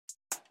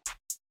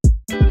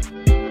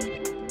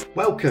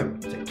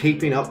Welcome to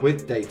Keeping Up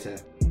with Data.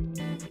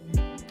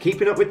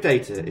 Keeping Up with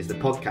Data is the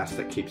podcast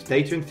that keeps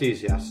data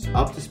enthusiasts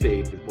up to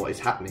speed with what is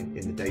happening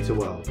in the data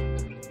world.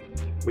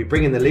 We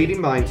bring in the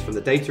leading minds from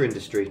the data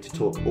industry to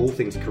talk all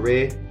things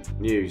career,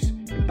 news,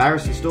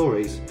 embarrassing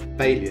stories,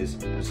 failures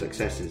and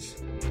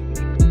successes.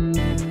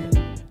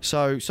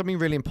 So something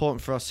really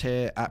important for us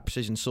here at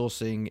Precision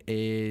Sourcing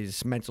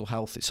is mental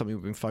health. It's something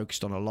we've been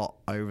focused on a lot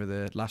over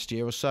the last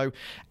year or so,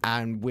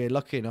 and we're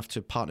lucky enough to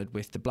have partnered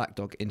with the Black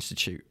Dog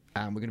Institute.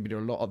 And we're going to be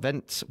doing a lot of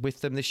events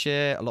with them this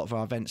year. A lot of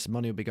our events,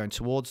 money will be going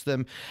towards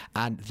them.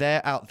 And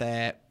they're out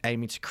there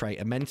aiming to create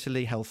a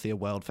mentally healthier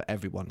world for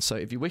everyone. So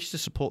if you wish to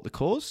support the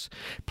cause,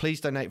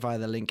 please donate via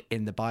the link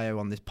in the bio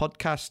on this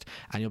podcast,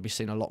 and you'll be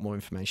seeing a lot more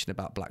information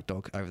about Black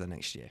Dog over the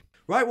next year.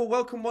 Right, well,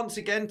 welcome once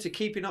again to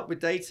Keeping Up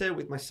with Data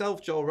with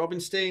myself, Joel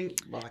Robinstein,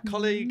 my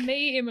colleague.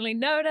 Me, Emily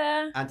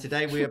Noda. And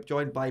today we are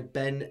joined by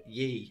Ben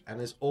Yee.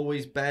 And as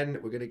always, Ben,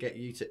 we're going to get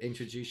you to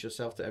introduce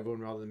yourself to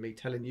everyone rather than me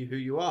telling you who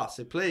you are.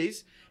 So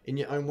please, in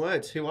your own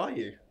words, who are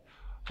you?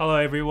 Hello,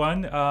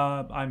 everyone.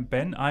 I'm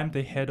Ben. I'm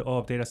the head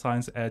of data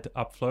science at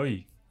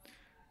Upflowy.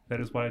 That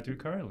is what I do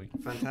currently.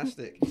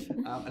 Fantastic.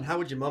 And how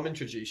would your mum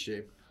introduce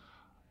you?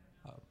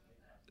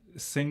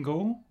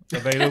 Single,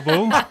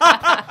 available.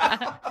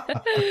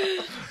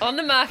 On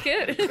the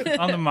market.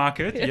 On the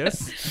market,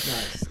 yes.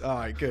 Nice. All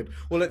right, good.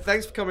 Well, look,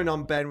 thanks for coming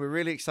on, Ben. We're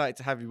really excited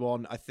to have you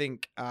on. I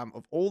think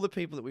of all the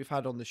people that we've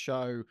had on the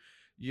show,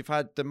 you've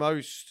had the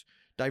most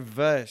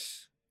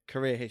diverse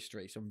career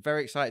history. So I'm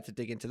very excited to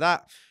dig into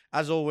that.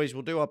 As always,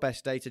 we'll do our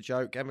best data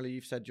joke. Emily,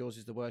 you've said yours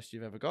is the worst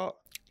you've ever got.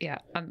 Yeah,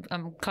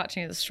 I'm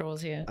clutching at the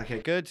straws here.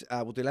 Okay, good.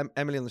 We'll do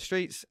Emily on the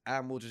streets,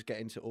 and we'll just get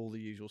into all the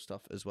usual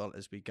stuff as well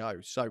as we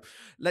go. So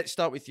let's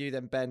start with you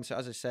then, Ben. So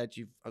as I said,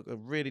 you've a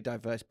really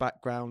diverse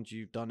background.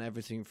 You've done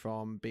everything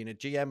from being a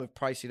GM of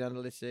pricing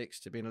analytics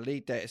to being a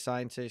lead data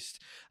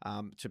scientist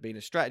to being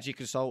a strategy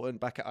consultant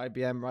back at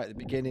IBM right at the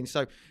beginning.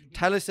 So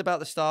tell us about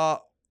the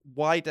start.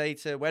 Why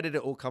data? Where did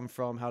it all come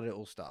from? How did it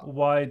all start?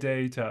 Why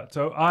data?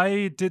 So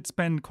I did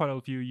spend quite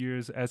a few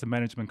years as a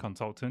management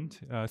consultant,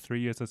 3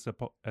 years as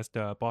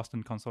the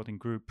Boston Consulting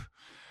Group.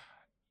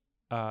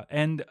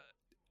 And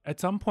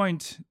at some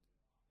point,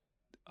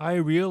 I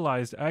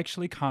realized I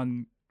actually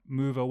can't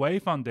move away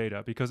from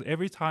data, because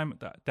every time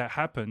that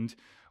happened,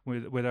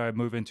 whether I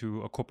move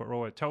into a corporate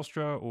role at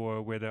Telstra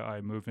or whether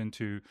I move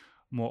into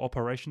more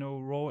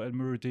operational role at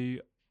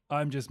Murudi,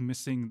 I'm just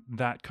missing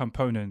that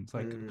component. It's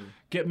like,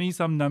 get me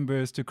some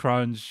numbers to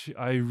crunch.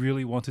 I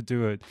really want to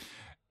do it.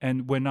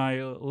 And when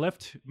I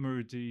left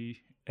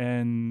Murudi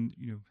and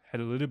had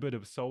a little bit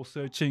of soul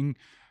searching,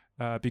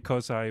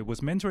 because I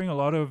was mentoring a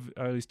lot of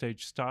early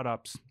stage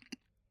startups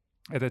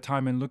at the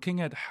time and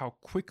looking at how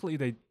quickly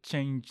they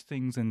change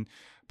things and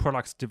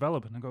products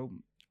develop, and I go,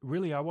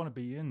 really, I want to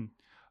be in.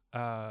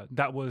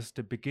 That was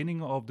the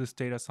beginning of this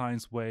data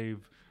science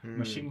wave.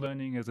 Machine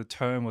learning as a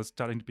term was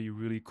starting to be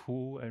really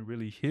cool and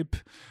really hip.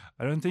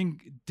 I don't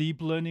think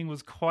deep learning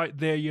was quite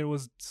there yet. It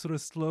was sort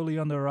of slowly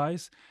on the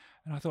rise.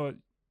 And I thought,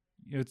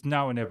 it's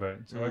now or never.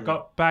 So I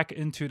got back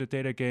into the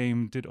data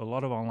game, did a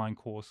lot of online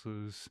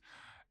courses,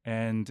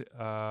 and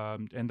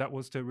that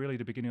was really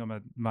the beginning of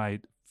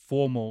my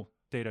formal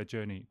data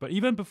journey. But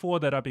even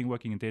before that, I've been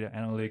working in data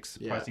analytics,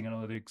 pricing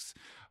analytics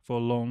for a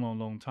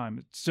long time.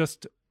 It's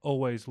just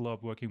always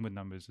loved working with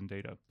numbers and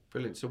data.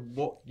 Brilliant. So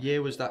what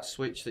year was that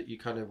switch that you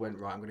kind of went,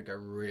 right, I'm going to go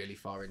really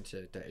far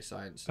into data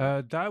science?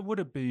 That would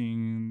have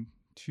been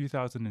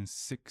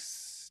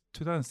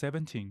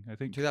 2017, I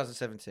think.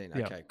 2017.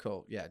 Okay,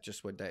 cool. Yeah,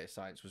 just when data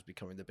science was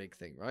becoming the big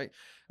thing, right?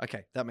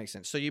 Okay, that makes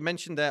sense. So you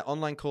mentioned there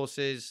online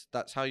courses.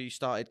 That's how you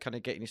started kind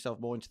of getting yourself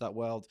more into that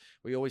world.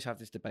 We always have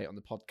this debate on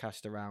the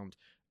podcast around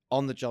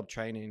on-the-job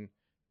training,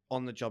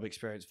 on-the-job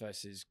experience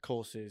versus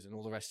courses and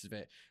all the rest of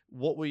it.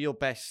 What were your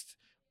best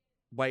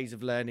ways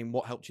of learning?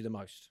 What helped you the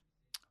most?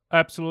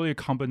 Absolutely a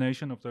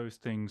combination of those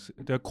things.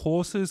 The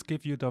courses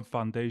give you the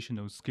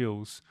foundational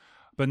skills,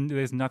 but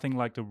there's nothing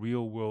like the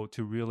real world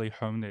to really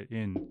hone it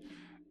in.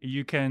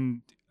 You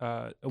can,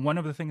 one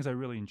of the things I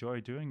really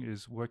enjoy doing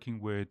is working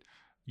with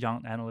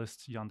young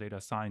analysts, young data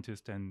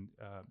scientists, and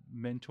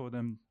mentor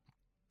them,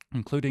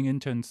 including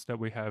interns that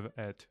we have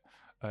at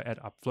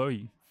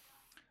Upflowy.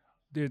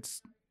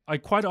 I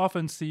quite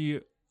often see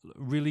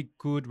really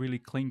good, really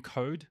clean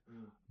code,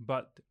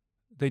 but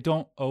they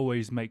don't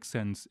always make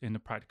sense in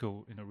the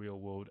real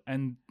world.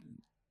 And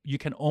you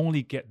can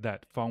only get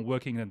that from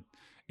working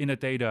in a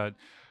data,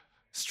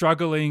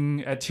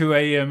 struggling at 2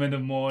 a.m. in the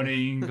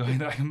morning, going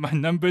like, my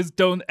numbers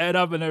don't add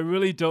up and I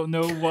really don't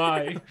know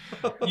why.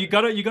 You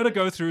gotta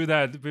go through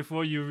that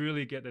before you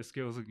really get the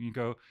skills. You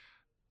go,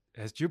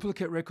 there's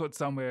duplicate records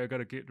somewhere I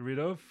gotta get rid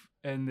of,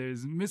 and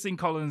there's missing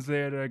columns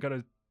there that I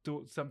gotta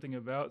do something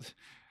about.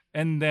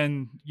 And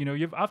then,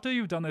 after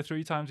you've done it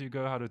 3 times, you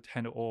go how to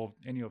handle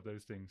any of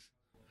those things.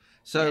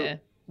 So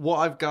what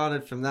I've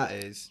garnered from that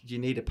is you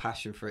need a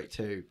passion for it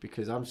too,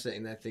 because I'm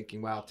sitting there thinking,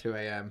 wow, 2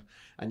 a.m.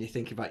 and you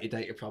think about your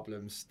data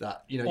problems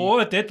that, or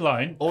a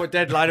deadline. Or a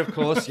deadline, of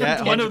course.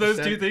 Yeah. One of those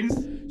 2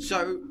 things.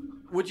 So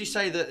would you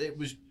say that it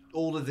was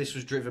all of this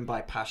was driven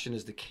by passion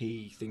as the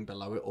key thing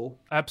below it all.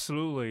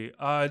 Absolutely.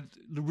 I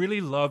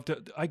really loved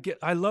it.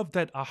 I love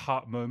that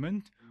aha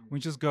moment. We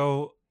just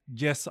go,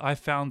 yes, I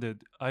found it.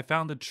 I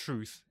found the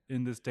truth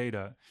in this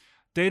data.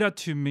 Data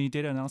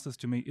analysis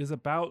to me is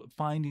about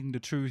finding the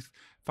truth,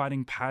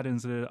 finding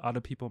patterns that other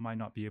people might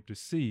not be able to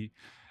see.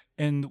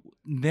 And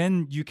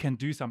then you can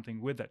do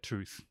something with that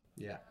truth.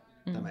 Yeah,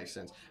 that makes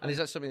sense. And is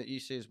that something that you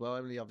see as well,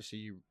 Emily? Obviously,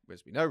 you,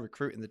 as we know,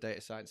 recruit in the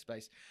data science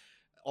space.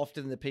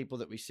 Often the people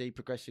that we see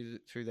progress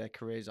through their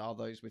careers are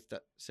those with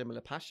that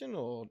similar passion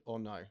or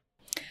no?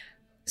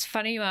 It's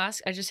funny you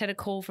ask. I just had a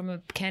call from a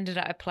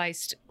candidate I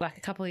placed like a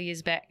couple of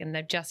years back, and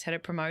they've just had a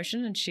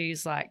promotion, and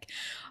she's like,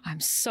 I'm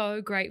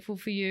so grateful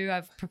for you.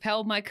 I've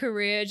propelled my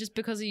career just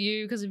because of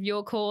you, because of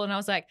your call. And I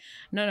was like,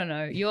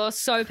 no. You're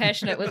so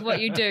passionate with what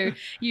you do.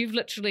 You've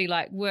literally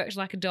like worked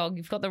like a dog.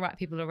 You've got the right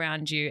people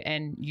around you,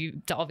 and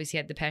you obviously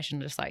had the passion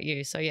just like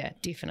you. So yeah,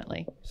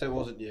 definitely. So it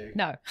wasn't you?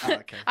 No. Oh,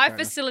 okay, I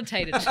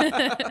facilitated.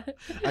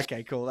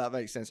 Okay, cool. That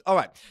makes sense. All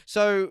right.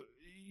 So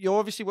you're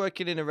obviously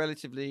working in a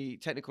relatively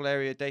technical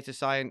area, data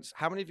science.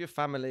 How many of your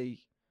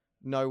family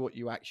know what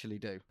you actually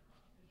do?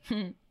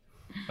 None.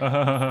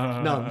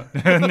 No.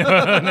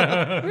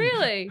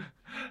 Really?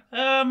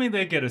 I mean,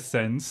 they get a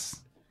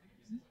sense.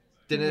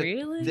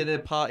 Dinner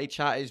party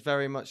chat is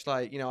very much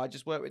like, I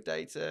just work with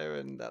data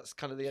and that's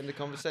kind of the end of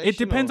conversation? It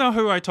depends on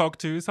who I talk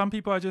to. Some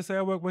people I just say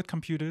I work with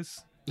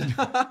computers.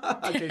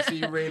 Okay, so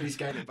you really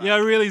scaled it back. Yeah, I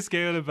really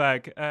scaled it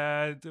back.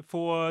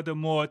 For the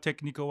more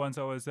technical ones,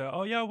 I was,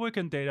 I work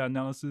in data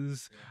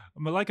analysis.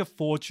 I'm like a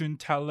fortune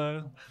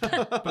teller.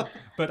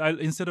 but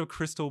instead of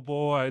crystal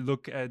ball, I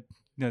look at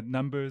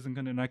numbers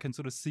and I can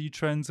sort of see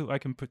trends. So I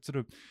can sort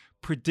of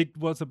predict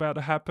what's about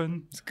to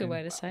happen. It's a good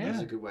way to say That's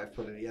it. a good way of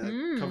putting it. Yeah,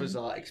 it covers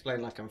our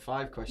explain like I'm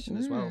five question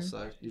as well.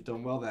 So you've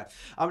done well there.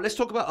 Let's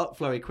talk about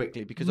Upflowy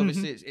quickly, because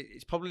obviously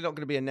it's probably not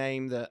going to be a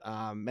name that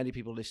many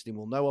people listening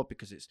will know of,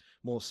 because it's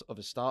more of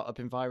a startup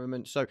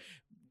environment. So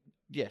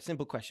yeah,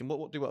 simple question: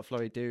 what do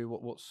Upflowy do?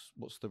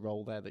 What's the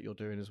role there that you're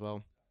doing as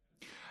well?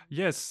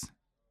 Yes,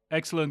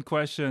 excellent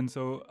question.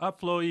 So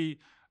Upflowy,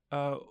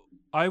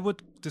 I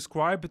would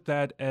describe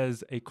that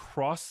as a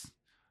cross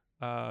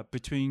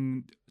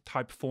between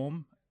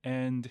Typeform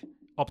and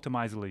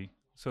Optimizely.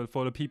 So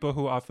for the people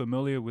who are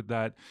familiar with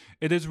that,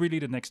 it is really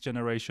the next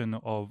generation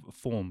of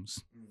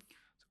forms.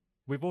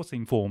 We've all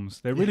seen forms.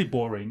 They're really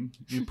boring.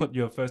 You put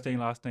your first name,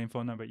 last name,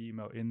 phone number,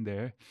 email in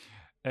there,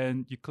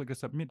 and you click the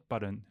submit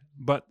button.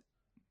 But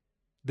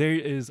there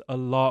is a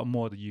lot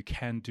more that you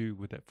can do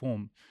with that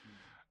form.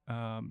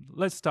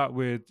 Let's start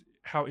with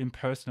how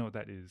impersonal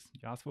that is.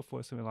 You ask for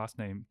first and last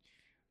name.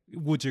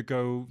 Would you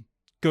go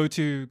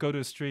to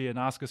the street and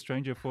ask a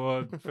stranger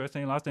for first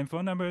name, last name,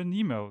 phone number, and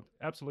email?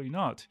 Absolutely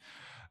not.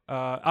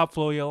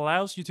 Upflowy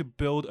allows you to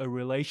build a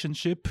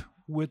relationship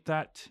with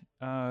that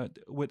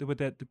with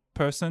that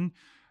person,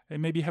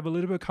 and maybe have a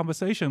little bit of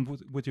conversation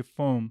with your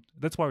phone.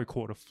 That's why we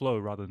call it a flow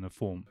rather than a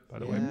form, by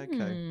the way.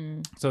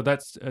 Okay. So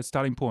that's a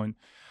starting point.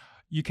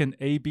 You can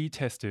A/B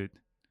test it.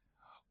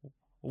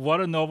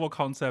 What a novel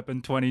concept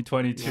in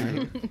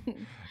 2022.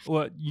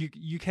 Well,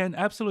 you can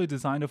absolutely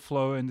design a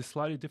flow in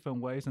slightly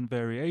different ways and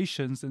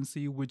variations and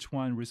see which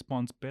one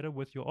responds better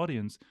with your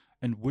audience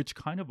and which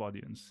kind of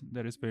audience.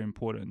 That is very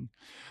important.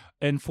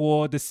 And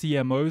for the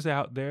CMOs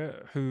out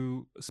there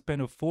who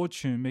spend a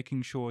fortune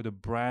making sure the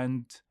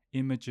brand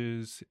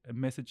images and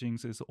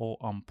messaging is all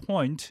on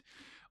point,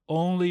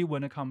 only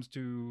when it comes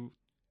to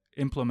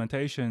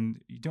implementation,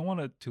 you don't want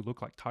it to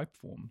look like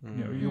Typeform.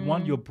 You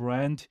want your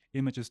brand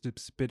images to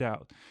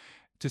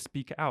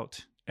speak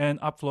out.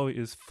 And Upflowy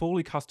is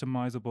fully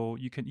customizable.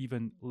 You can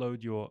even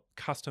load your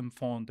custom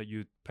font that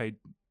you paid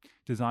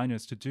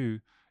designers to do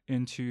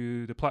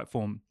into the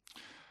platform.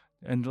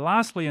 And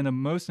lastly, and the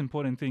most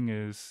important thing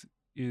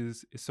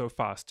is so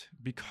fast.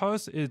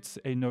 Because it's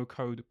a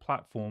no-code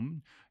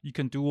platform, you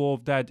can do all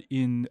of that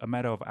in a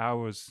matter of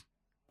hours.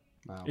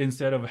 Wow.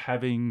 Instead of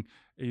having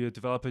a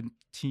developer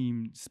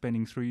team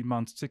spending 3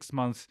 months, 6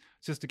 months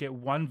just to get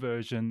one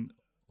version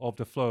of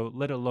the flow,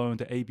 let alone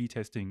the A/B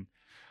testing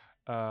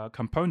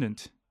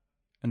component.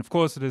 And of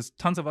course, there's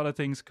tons of other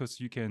things, because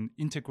you can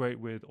integrate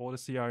with all the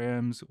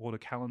CRMs, all the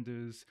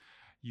calendars.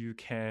 You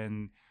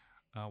can,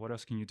 what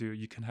else can you do?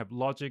 You can have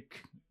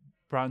logic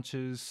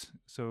branches.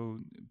 So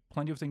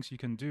plenty of things you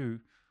can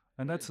do.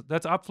 And that's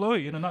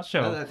Upflowy in a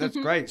nutshell. That's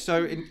great.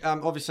 So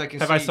obviously I can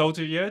Have see... I sold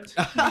you yet?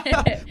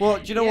 Well,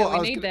 do you know what? I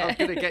was need going that.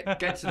 to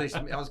get to this.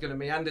 I was going to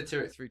meander to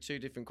it through two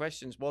different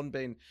questions. One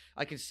being,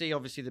 I can see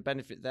obviously the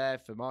benefit there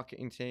for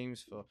marketing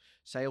teams, for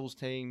sales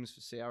teams, for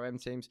CRM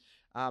teams.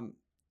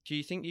 Do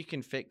you think you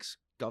can fix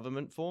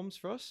government forms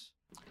for us?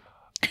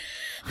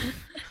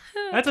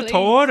 That's a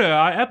tall order.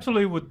 I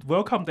absolutely would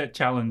welcome that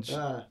challenge.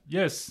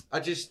 Yes.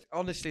 I just,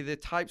 honestly, the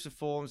types of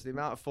forms, the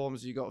amount of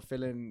forms you got to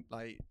fill in,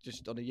 like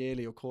just on a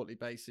yearly or quarterly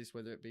basis,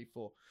 whether it be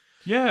for...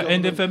 Yeah,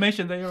 and the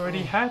information they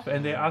already have,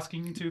 and they're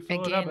asking you to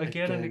fill it up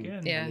again and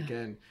again. Yeah. And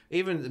again.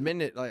 Even at the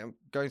minute, like I'm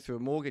going through a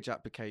mortgage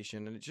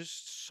application, and it's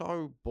just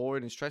so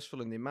boring and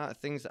stressful, and the amount of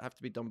things that have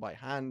to be done by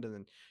hand, and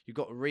then you've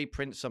got to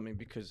reprint something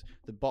because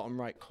the bottom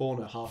right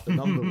corner, half the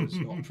number was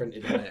not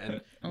printed on it,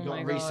 and you've got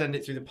to resend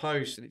it through the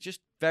post, and it's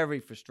just very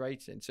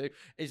frustrating. So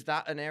is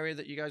that an area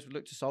that you guys would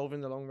look to solve in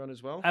the long run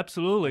as well?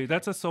 Absolutely.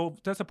 That's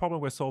a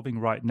problem we're solving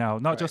right now,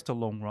 not just the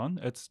long run.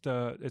 It's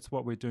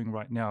what we're doing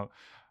right now.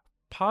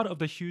 Part of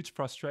the huge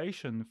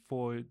frustration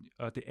for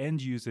the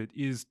end user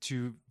is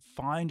to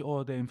find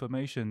all the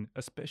information,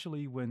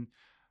 especially when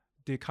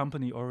the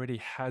company already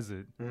has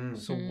it.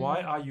 So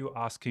why are you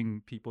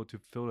asking people to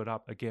fill it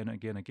up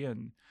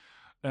again?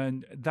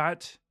 And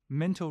that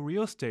mental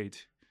real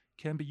estate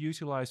can be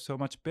utilized so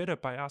much better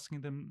by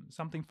asking them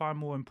something far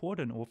more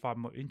important or far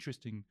more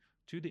interesting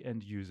to the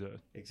end user.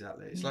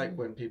 Exactly. It's like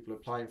when people are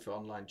applying for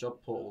online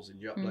job portals and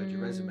you upload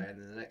your resume, and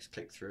then the next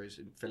click through is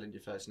fill in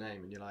your first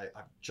name, and you're like,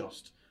 I've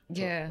just put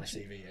my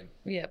CV in.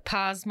 Yeah,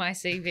 pause my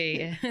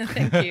CV.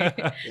 Thank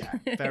you.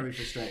 Yeah, very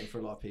frustrating for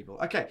a lot of people.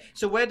 Okay,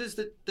 so where does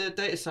the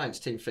data science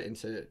team fit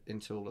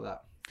into all of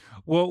that?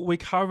 Well, we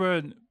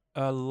cover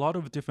a lot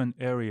of different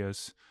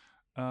areas.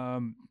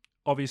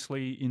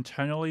 Obviously,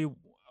 internally,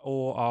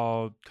 all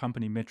our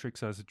company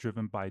metrics are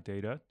driven by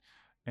data,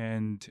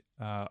 and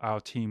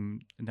our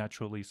team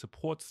naturally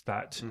supports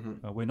that.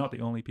 We're not the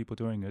only people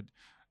doing it,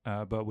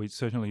 but we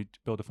certainly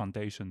build a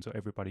foundation so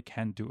everybody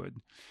can do it.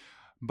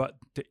 But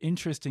the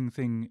interesting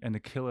thing and the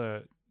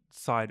killer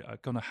side are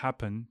going to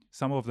happen.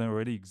 Some of them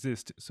already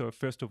exist. So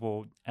first of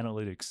all,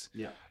 analytics.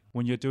 Yeah.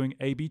 When you're doing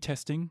A/B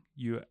testing,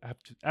 you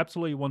have to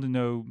absolutely want to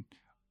know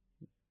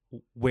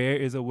where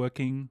is it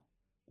working,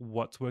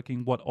 what's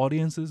working, what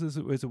audiences is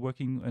it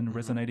working and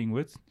resonating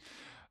with.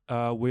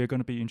 We're going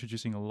to be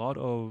introducing a lot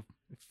of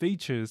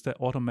features that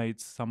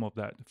automates some of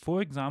that.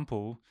 For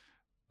example,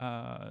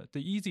 the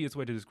easiest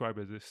way to describe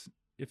it is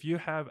if you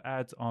have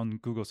ads on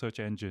Google search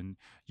engine,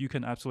 you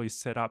can absolutely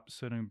set up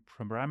certain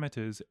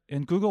parameters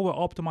and Google will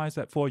optimize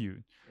that for you.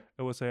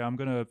 It will say, I'm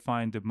going to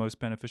find the most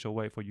beneficial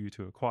way for you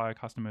to acquire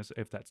customers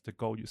if that's the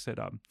goal you set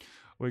up.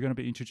 We're going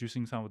to be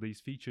introducing some of these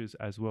features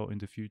as well in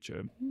the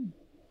future.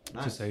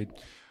 Nice. To say,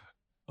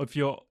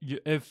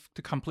 if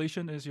the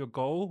completion is your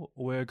goal,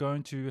 we're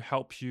going to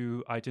help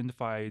you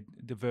identify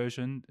the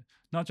version,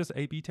 not just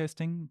A/B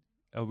testing.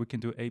 We can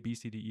do A, B,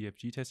 C, D, E, F,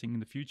 G testing in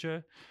the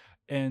future.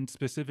 And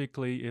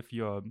specifically, if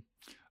you're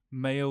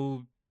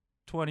male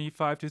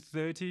 25 to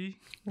 30.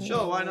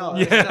 Sure, why not?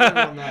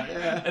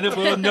 Yeah. And then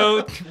we'll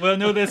know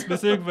that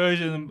specific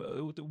version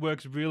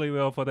works really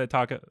well for that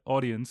target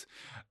audience.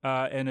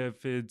 And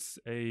if it's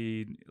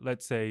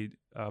let's say,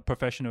 a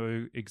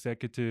professional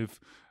executive,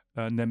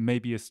 and then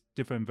maybe a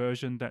different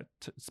version that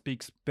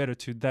speaks better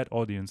to that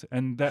audience.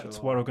 And that's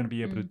what we're going to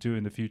be able to do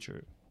in the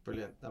future.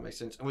 Brilliant. That makes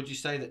sense. And would you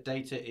say that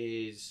data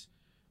is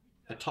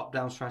a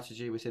top-down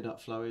strategy within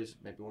Upflow? Is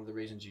maybe one of the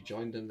reasons you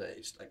joined them, that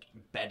it's like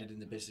embedded in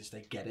the business,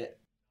 they get it?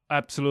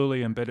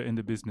 Absolutely embedded in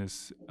the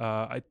business.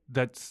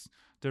 That's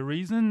the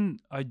reason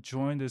I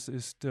joined this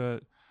is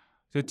the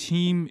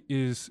team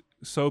is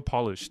so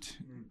polished.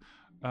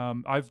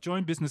 I've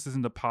joined businesses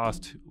in the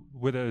past,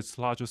 whether it's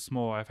large or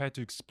small. I've had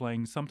to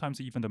explain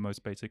sometimes even the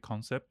most basic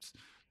concepts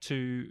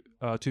to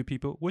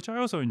people, which I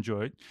also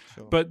enjoyed.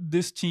 Sure. But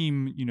this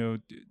team,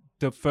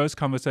 the first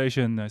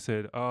conversation, I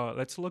said,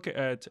 let's look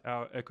at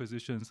our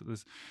acquisitions.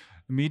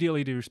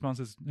 Immediately the response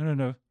is,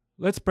 no,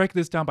 let's break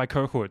this down by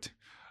cohort.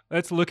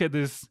 Let's look at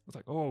this. It's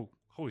like, oh,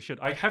 holy shit,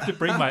 I have to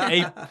bring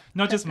my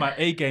not just my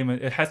A game,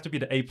 it has to be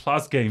the A+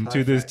 game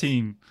to this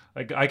team.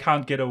 Like, I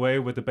can't get away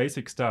with the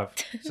basic stuff.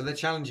 So they're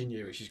challenging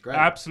you, which is great.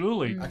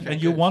 Absolutely. Okay,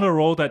 and you want a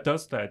role that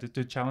does that,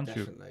 to challenge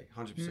you. Definitely,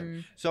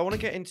 100%. So I want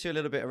to get into a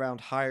little bit around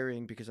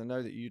hiring, because I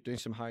know that you're doing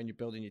some hiring, you're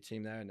building your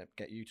team there, and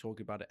get you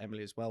talking about it,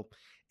 Emily, as well,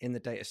 in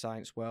the data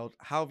science world.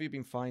 How have you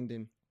been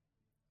finding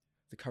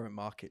the current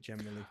market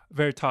generally?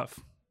 Very tough.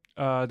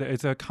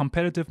 It's a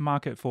competitive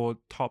market for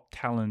top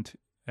talent.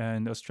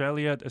 And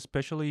Australia,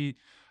 especially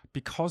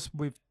because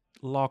we've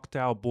locked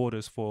our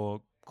borders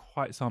for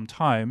quite some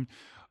time,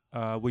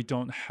 we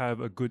don't have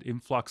a good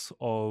influx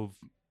of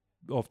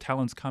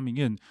talents coming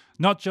in.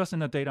 Not just in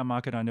the data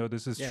market. I know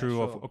this is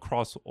true of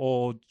across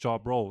all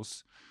job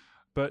roles.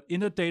 But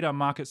in the data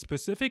market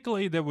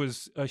specifically, there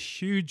was a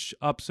huge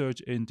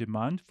upsurge in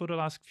demand for the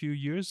last few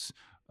years,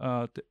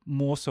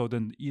 more so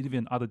than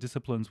even other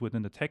disciplines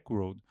within the tech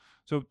world.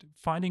 So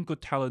finding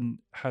good talent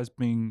has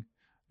been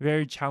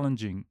very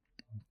challenging.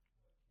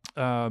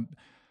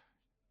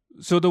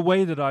 So the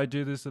way that I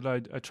do this, that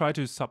I try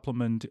to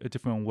supplement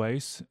different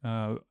ways.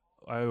 I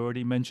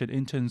already mentioned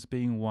interns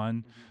being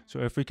one.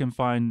 So if we can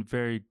find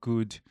very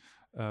good,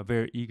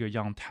 very eager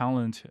young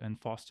talent and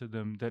foster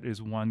them, that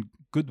is one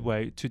good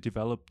way to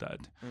develop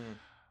that.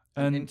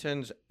 And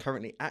interns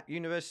currently at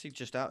university,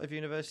 just out of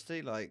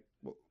university,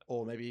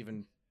 or maybe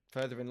even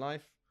further in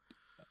life?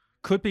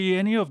 Could be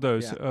any of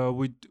those. Yeah.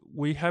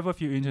 We have a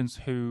few interns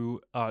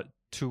who are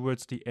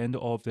towards the end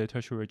of their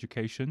tertiary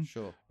education.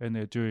 Sure. And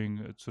they're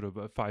doing sort of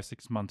a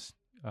 5-6 months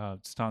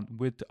stunt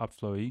with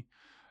Upflow.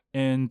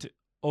 And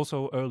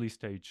also early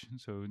stage,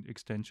 so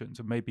extension.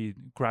 So maybe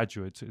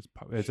graduates is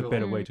a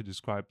better way to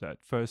describe that.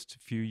 First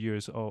few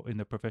years in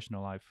the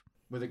professional life.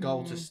 With a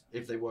goal to,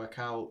 if they work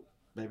out,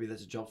 maybe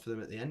there's a job for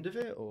them at the end of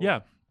it? Or?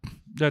 Yeah,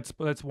 that's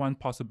one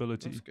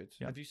possibility. That's good.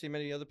 Yeah. Have you seen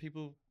many other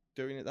people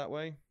doing it that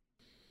way?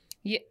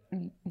 Yeah,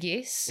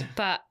 yes,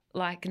 but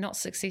like not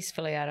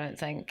successfully, I don't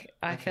think.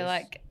 I feel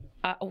like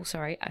oh,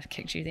 sorry, I've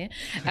kicked you there.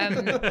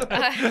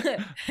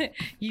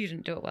 You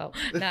didn't do it well.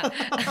 No,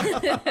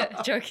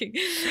 joking.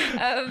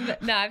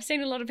 No, I've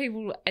seen a lot of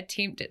people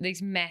attempt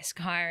these mass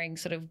hiring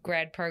sort of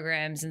grad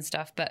programs and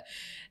stuff, but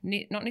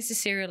not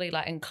necessarily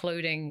like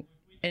including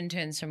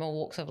interns from all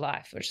walks of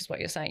life, which is what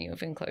you're saying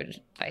you've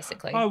included,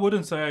 basically. I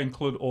wouldn't say I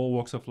include all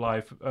walks of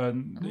life.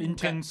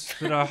 Interns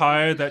that are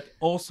hired that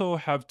also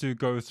have to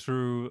go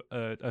through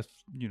a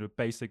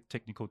basic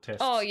technical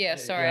tests. Oh yeah,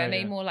 sorry. I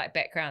mean more like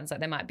backgrounds. Like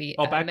they might be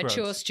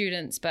mature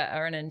students, but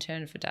are an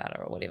intern for data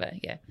or whatever.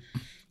 Yeah,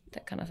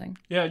 that kind of thing.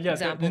 Yeah.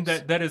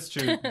 That is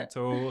true.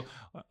 So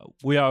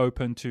we are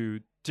open to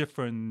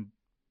different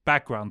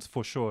backgrounds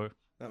for sure.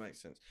 That makes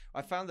sense.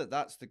 I found that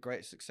that's the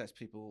greatest success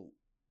people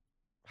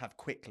have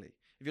quickly.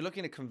 If you're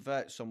looking to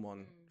convert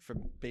someone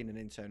from being an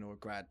intern or a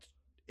grad,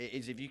 it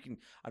is if you can,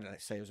 I don't know,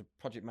 say it was a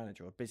project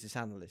manager or a business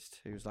analyst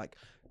who's like,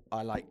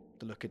 I like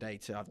the look of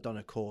data, I've done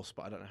a course,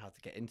 but I don't know how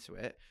to get into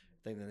it,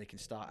 then they can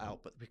start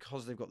out. But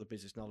because they've got the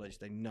business knowledge,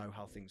 they know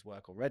how things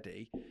work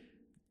already,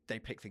 they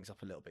pick things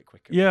up a little bit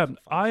quicker. Yeah,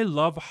 I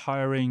love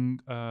hiring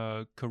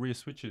career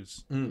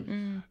switchers,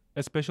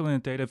 especially in the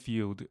data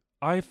field.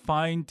 I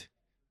find,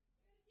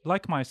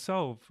 like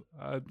myself,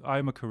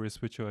 I'm a career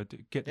switcher to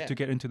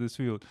get into this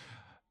field.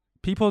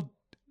 People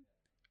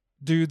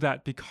do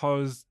that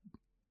because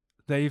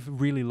they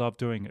really love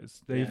doing it.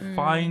 They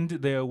find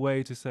their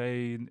way to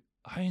say,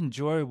 I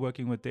enjoy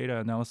working with data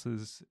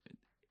analysis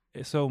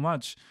so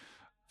much.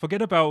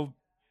 Forget about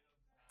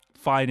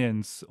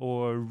finance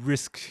or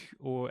risk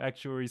or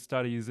actuary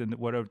studies and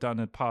what I've done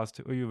in the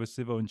past, or even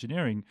civil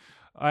engineering.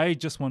 I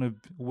just want to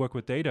work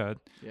with data.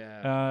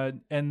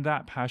 And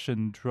that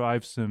passion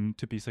drives them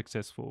to be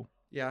successful.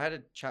 Yeah, I had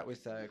a chat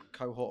with a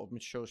cohort of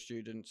mature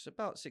students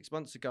about 6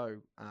 months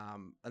ago,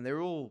 and they were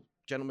all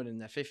gentlemen in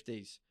their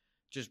 50s,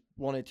 just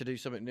wanted to do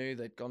something new.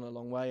 They'd gone a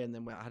long way, and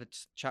then I had a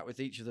chat with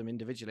each of them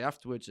individually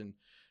afterwards, and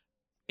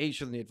each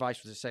of them, the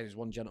advice was the same. There's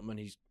one gentleman,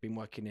 he's been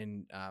working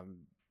in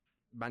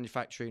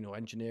manufacturing or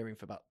engineering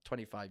for about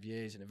 25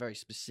 years in a very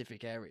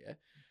specific area.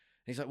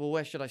 And he's like, well,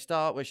 where should I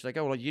start? Where should I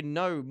go? Well, you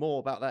know more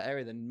about that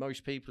area than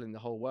most people in the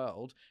whole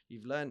world.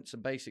 You've learned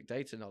some basic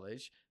data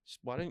knowledge.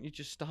 Why don't you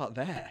just start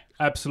there?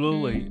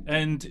 Absolutely.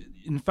 And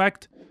in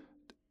fact,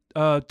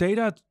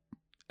 data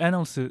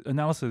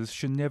analysis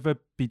should never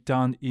be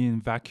done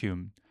in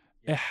vacuum.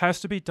 It has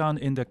to be done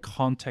in the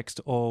context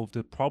of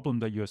the problem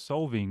that you're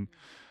solving.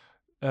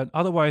 And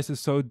otherwise,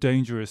 it's so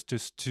dangerous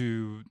just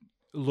to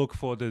look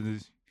for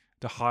the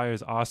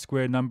highest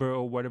R-squared number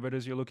or whatever it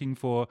is you're looking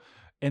for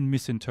and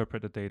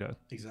misinterpret the data.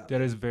 Exactly.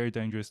 That is a very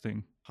dangerous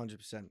thing.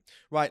 100%.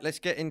 Right, let's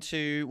get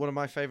into one of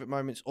my favorite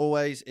moments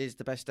always is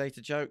the best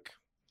data joke.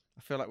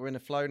 I feel like we're in a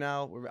flow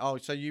now.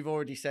 So you've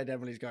already said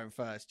Emily's going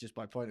first just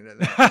by pointing at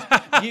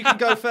that. You can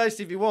go first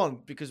if you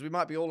want, because we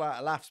might be all out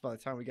of laughs by the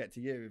time we get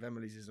to you if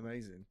Emily's is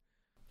amazing.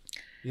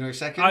 You know, a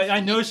second? I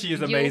know she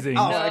is amazing.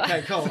 Oh,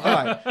 okay, cool. All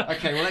right.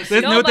 Okay, well, let's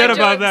There's no doubt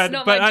about that.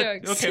 Not but my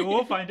jokes. okay,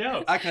 we'll find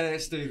out. Okay,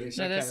 let's do this.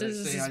 No, okay, this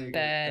is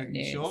bad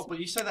news. Sure? But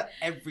you say that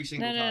every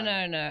single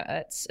time. No.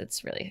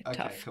 It's really tough.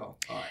 Okay, cool.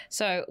 All right.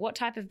 So, what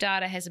type of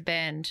data has a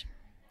band?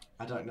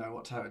 I don't know.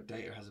 What type of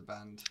data has a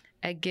band?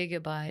 A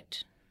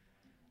gigabyte.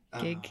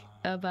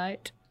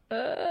 Gigabyte.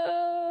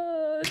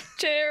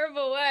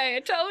 Terrible way.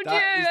 I told you.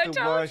 That is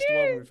the worst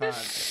one we've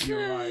had.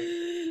 You're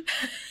right.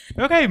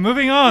 Okay,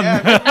 moving on.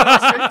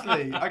 Yeah,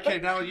 swiftly. Okay,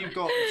 now you've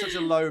got such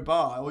a low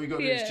bar. All you got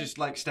to do is just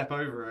like step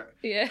over it.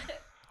 Yeah.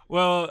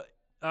 Well,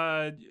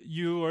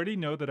 you already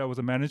know that I was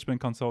a management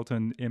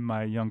consultant in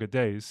my younger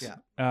days.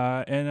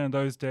 Yeah. And in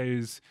those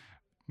days,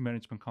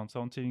 management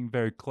consulting,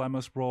 very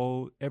glamorous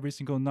role. Every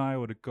single night I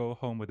would go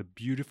home with a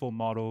beautiful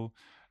model.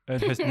 And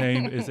his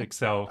name is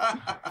Excel.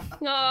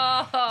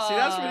 Oh, see,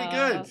 that's really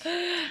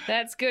good.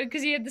 That's good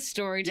because you had the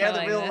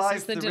storytelling. Yeah, the real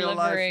life, the real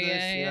life.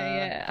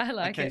 Yeah. I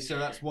like it. Okay, so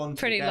that's one.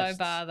 Pretty low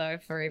bar though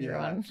for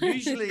everyone. Yeah.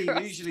 Usually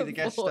the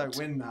guests don't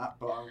win that,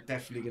 but I'm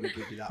definitely going to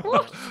give you that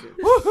one.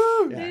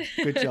 Woohoo!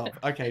 Yeah, good job.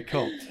 Okay,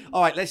 cool.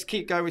 All right, let's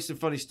keep going with some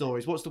funny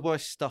stories. What's the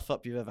worst stuff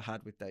up you've ever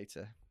had with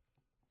data?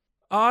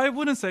 I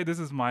wouldn't say this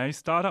is my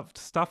startup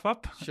stuff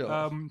up.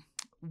 Sure.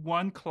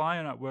 One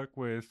client I work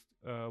with,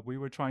 we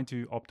were trying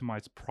to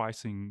optimize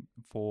pricing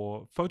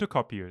for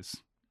photocopiers.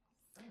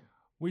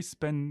 We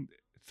spent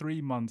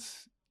 3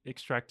 months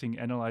extracting,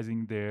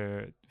 analyzing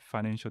their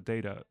financial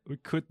data. We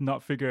could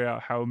not figure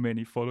out how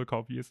many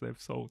photocopiers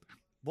they've sold.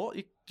 What?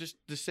 Just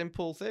the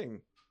simple thing?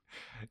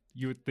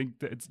 You would think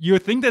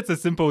that's a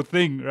simple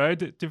thing,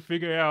 right? To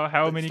figure out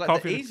how many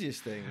copies. The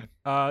easiest thing.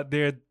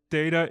 Their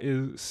data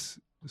is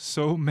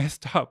so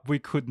messed up. We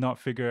could not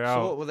figure out.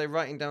 So what, were they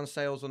writing down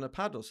sales on a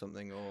pad or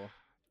something, or?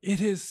 It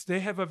is.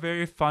 They have a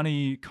very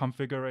funny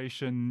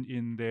configuration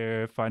in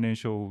their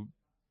financial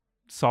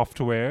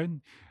software.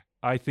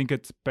 I think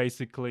it's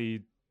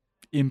basically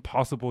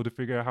impossible to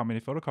figure out how many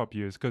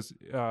photocopiers, because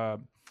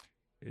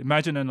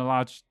imagine in a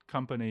large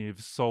company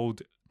if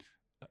sold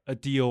a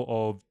deal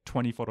of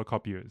 20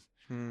 photocopiers.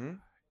 Mm-hmm.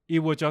 It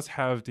will just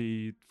have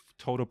the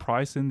total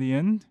price in the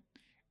end,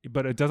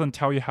 but it doesn't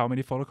tell you how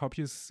many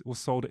photocopiers were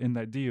sold in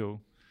that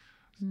deal.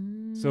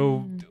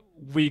 So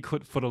we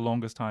could, for the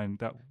longest time,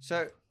 that.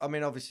 So, I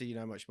mean, obviously you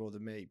know much more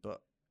than me,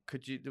 but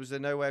was there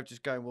no way of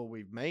just going, well,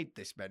 we've made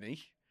this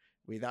many,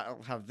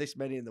 that'll have this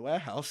many in the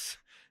warehouse,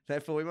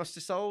 therefore we must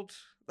have sold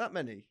that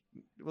many?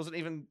 It wasn't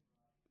even.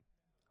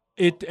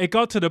 It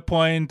got to the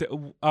point.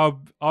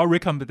 Our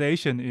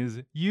recommendation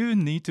is you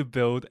need to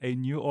build a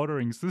new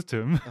ordering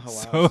system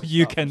so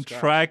you can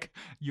track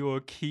your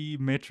key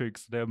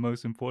metrics that are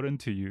most important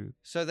to you.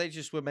 So they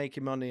just were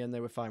making money and they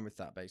were fine with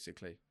that,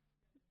 basically.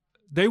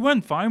 They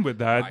weren't fine with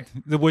that,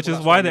 right. which is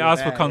why they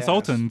asked for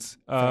consultants.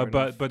 Yes.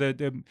 But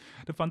the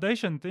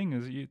foundation thing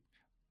is you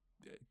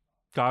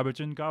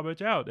garbage in,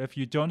 garbage out. If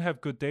you don't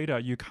have good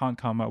data, you can't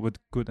come up with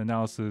good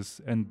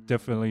analysis and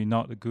definitely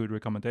not good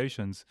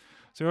recommendations.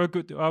 So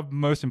our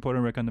most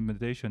important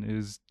recommendation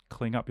is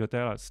clean up your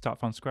data, start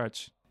from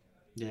scratch.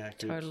 Yeah,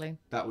 totally.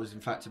 That was in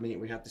fact a meeting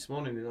we had this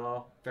morning in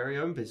our very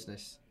own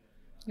business.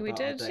 We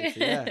did.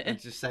 Yeah, and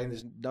just saying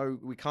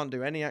we can't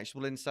do any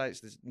actual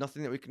insights. There's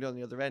nothing that we can do on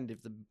the other end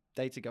if the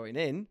data going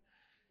in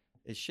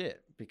is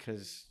shit,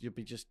 because you'll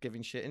be just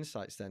giving shit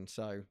insights then.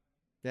 So,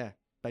 yeah,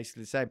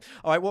 basically the same.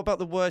 All right, what about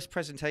the worst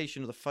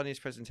presentation or the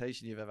funniest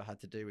presentation you've ever had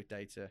to do with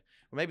data?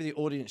 Or maybe the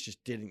audience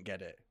just didn't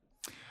get it.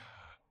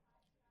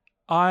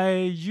 I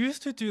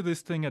used to do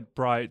this thing at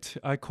Bright.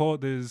 I call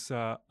this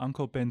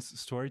Uncle Ben's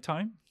story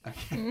time.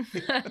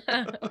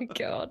 Oh,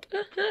 God.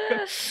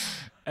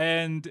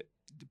 And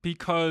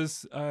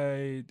because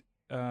Bright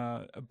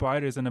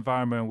is an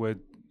environment with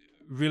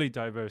really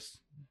diverse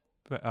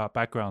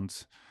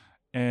backgrounds,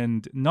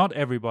 and not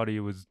everybody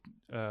was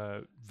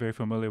very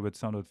familiar with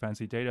some of the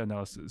fancy data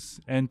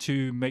analysis. And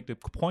to make the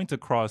point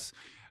across,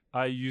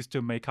 I used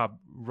to make up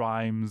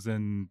rhymes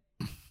and...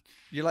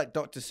 You're like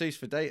Dr. Seuss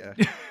for data.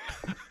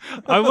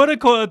 I want to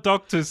call it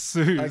Dr.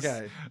 Seuss.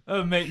 Okay.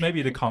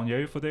 Maybe the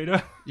Kanye for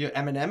data. You're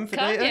Eminem for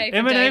Kanye data?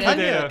 Eminem for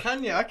data.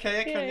 Kanye.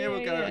 Okay, Kanye Yeah,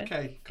 will go. yeah.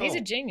 Okay, cool. He's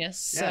a genius,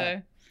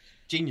 so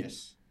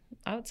Genius.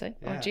 I would say.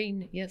 Yeah. Or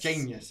genius.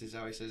 Genius is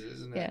how he says it,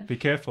 isn't it? Yeah. Be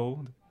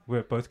careful.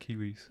 We're both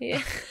Kiwis.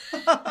 Yeah.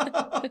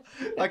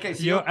 Okay,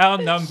 so You're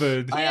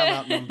outnumbered. I am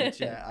outnumbered,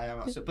 yeah. I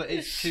am. But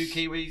is 2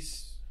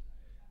 Kiwis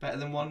better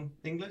than 1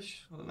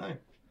 English? I don't know.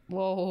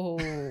 Whoa.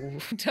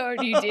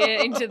 Don't you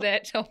dare into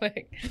that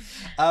topic.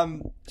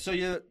 So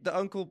you're the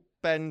Uncle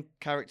Ben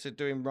character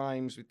doing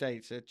rhymes with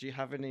data. Do you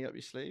have any up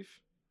your sleeve?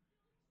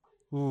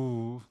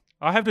 Ooh.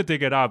 I have to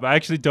dig it up. I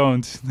actually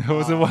don't. That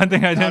was the one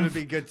thing I That didn't. would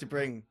be good to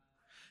bring.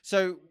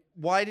 So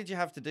why did you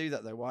have to do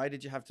that though? Why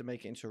did you have to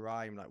make it into a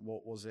rhyme? Like,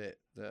 what was it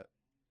that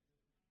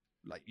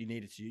you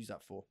needed to use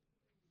that for?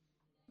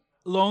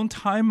 Long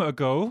time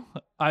ago,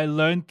 I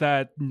learned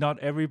that not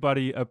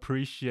everybody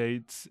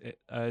appreciates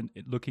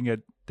looking at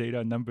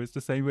data numbers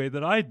the same way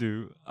that I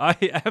do.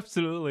 I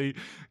absolutely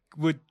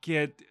would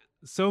get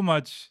so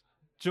much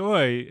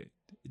joy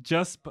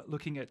just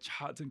looking at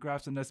charts and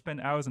graphs, and I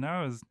spend hours and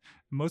hours.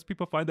 Most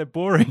people find that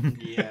boring.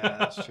 Yeah,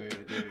 that's true.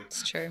 I do.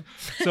 It's true.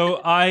 So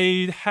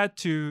I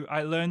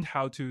learned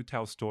how to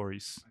tell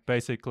stories,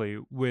 basically,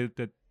 with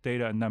the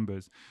data and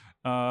numbers.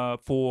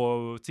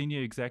 For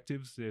senior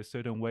executives, there are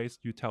certain ways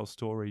you tell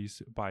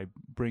stories by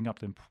bringing up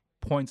the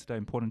points that are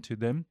important to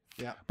them.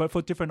 Yeah. But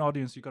for different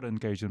audience, you got to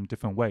engage them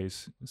different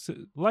ways. So,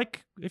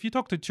 like if you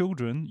talk to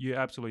children, you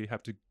absolutely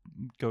have to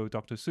go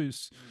Dr.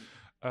 Seuss.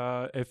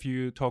 If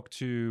you talk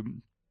to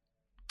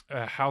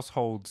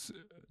households,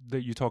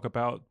 that you talk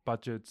about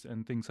budgets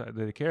and things that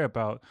they care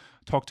about.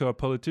 Talk to our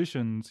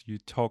politicians, you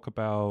talk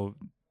about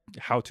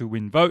how to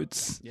win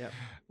votes. Yeah.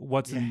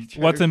 What's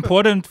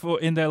important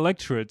in their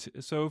electorate.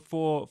 So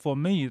for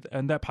me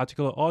and that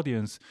particular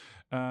audience,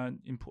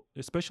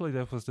 especially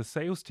that was the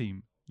sales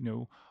team,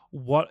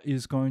 what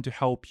is going to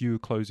help you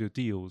close your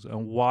deals,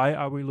 and why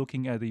are we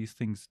looking at these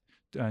things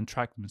and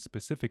track them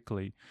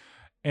specifically?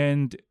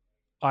 And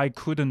I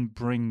couldn't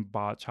bring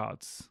bar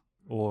charts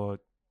or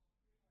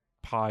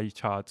pie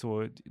charts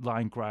or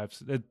line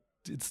graphs.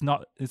 It's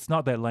not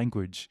their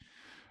language,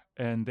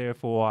 and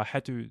therefore I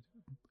had to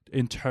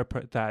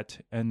interpret that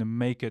and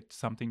make it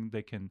something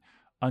they can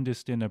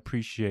understand,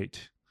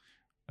 appreciate.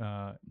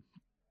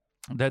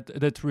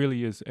 That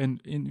really is,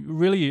 and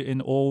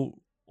in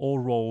all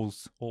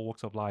roles, all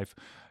walks of life,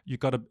 you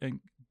gotta.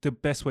 The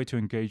best way to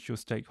engage your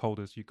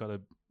stakeholders, you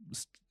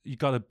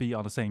gotta be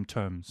on the same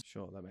terms.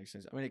 Sure, that makes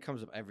sense. I mean, it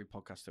comes up every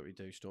podcast that we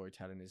do.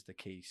 Storytelling is the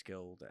key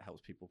skill that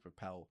helps people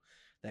propel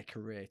their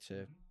career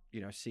to,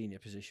 a senior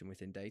position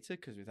within data,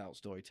 because without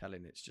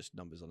storytelling, it's just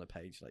numbers on a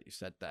page, like you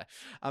said there.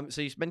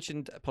 So you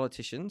mentioned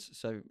politicians.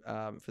 So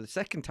for the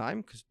second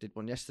time, because did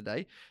one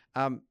yesterday,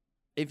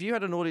 if you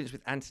had an audience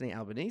with Anthony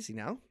Albanese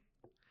now,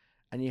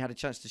 and you had a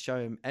chance to show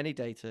him any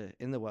data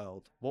in the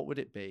world, what would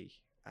it be?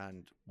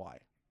 and why?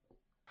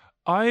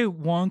 I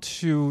want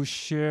to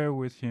share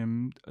with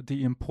him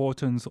the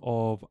importance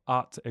of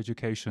art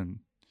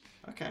education.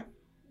 Okay.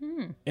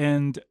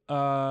 And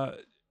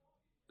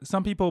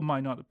some people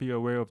might not be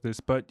aware of this,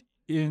 but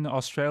in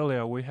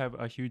Australia, we have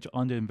a huge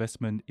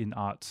underinvestment in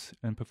arts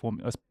and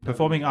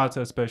performing arts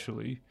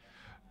especially.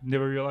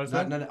 Never realized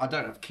that? No, I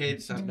don't have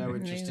kids. I have no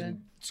interest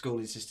in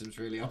schooling systems,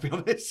 really, I'll be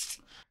honest.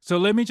 So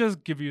let me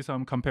just give you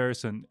some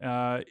comparison.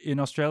 In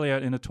Australia,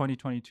 in the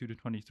 2022 to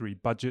 23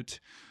 budget,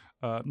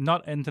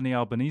 not Anthony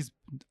Albanese,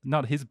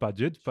 not his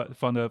budget, but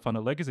from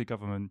the legacy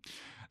government,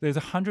 there's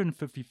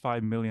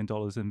 $155 million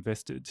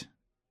invested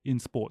in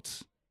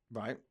sports.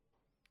 Right.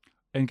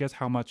 And guess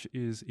how much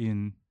is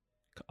in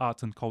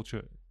arts and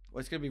culture? Well,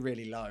 it's going to be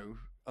really low.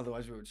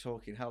 Otherwise, we were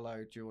talking. How low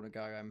do you want to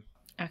go,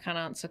 I can't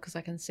answer because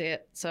I can see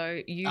it.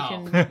 So you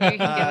can give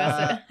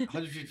us it.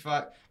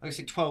 155. I'm going to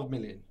say 12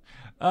 million.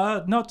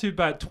 Not too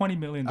bad. $20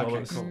 million.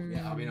 Okay, cool.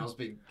 Yeah, I mean, I was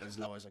being as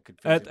low as I could.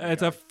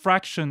 It's a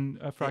fraction.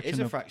 It is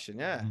a fraction,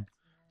 yeah.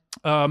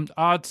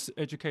 Arts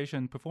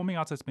education, performing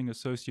arts has been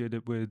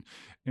associated with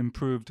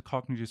improved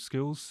cognitive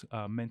skills,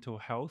 mental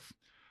health,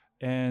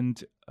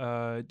 and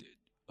a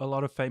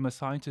lot of famous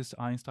scientists,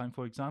 Einstein,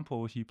 for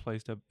example, he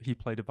played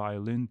the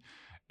violin,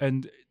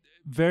 and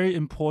very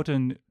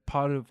important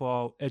part of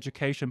our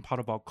education, part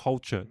of our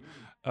culture,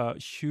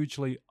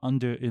 hugely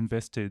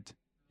underinvested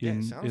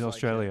in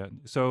Australia. Like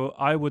so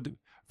I would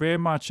very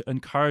much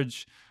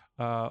encourage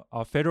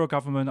our federal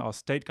government, our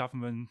state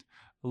government,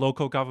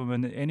 local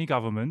government, any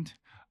government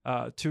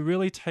to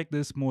really take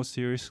this more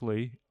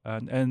seriously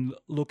and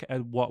look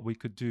at what we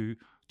could do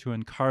to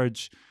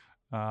encourage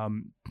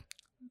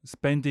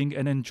spending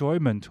and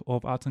enjoyment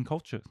of arts and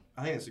culture.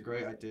 I think it's a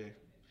great idea.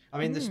 I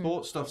mean, the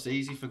sports stuff's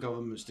easy for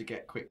governments to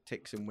get quick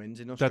ticks and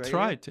wins in Australia. That's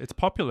right. It's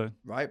popular.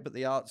 Right, but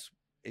the arts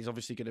is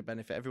obviously going to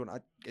benefit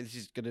everyone. This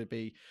is going to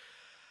be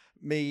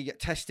me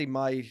testing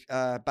my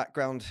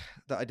background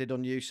that I did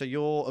on you. So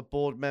you're a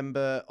board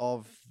member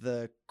of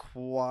the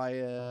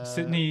choir...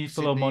 Sydney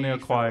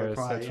Philharmonia Choirs,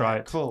 that's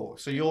right. Cool.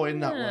 So you're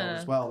in that world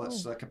as well.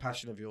 That's like a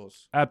passion of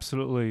yours.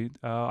 Absolutely.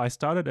 I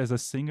started as a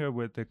singer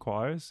with the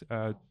choirs.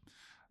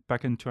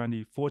 Back in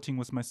 2014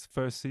 was my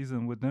first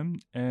season with them.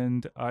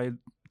 And I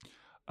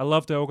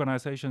love the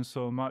organization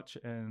so much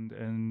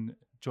and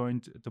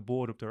joined the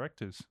board of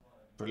directors.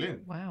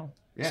 Brilliant. Wow.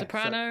 Yeah,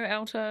 soprano,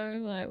 alto,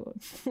 like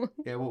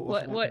yeah,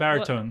 what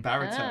baritone.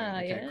 Baritone.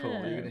 Okay, cool.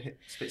 Are you gonna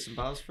spit some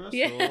bars for us?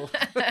 Yeah.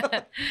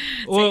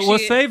 We'll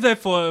save that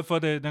for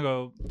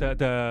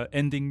the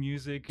ending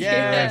music.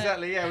 Yeah,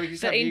 exactly. Yeah, we can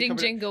the ending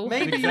jingle.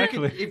 Maybe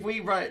exactly. if we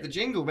write the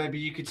jingle, maybe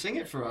you could sing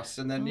it for us,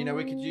 and then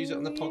we could use it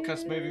on the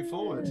podcast moving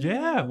forward.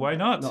 Yeah, why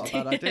not? Not a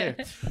bad idea.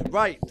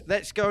 Right,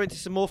 let's go into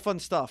some more fun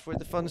stuff. We're at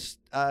the fun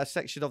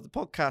section of the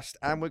podcast,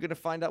 and we're going to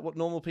find out what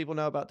normal people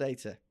know about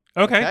data.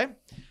 Okay.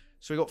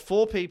 So we've got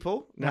 4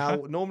 people.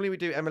 Now, normally we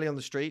do Emily on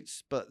the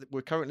streets, but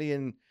we're currently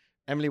in...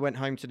 Emily went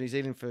home to New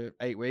Zealand for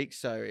 8 weeks,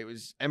 so it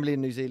was Emily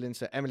in New Zealand,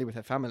 so Emily with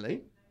her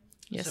family.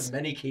 Yes. So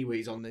many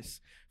Kiwis on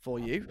this for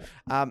you.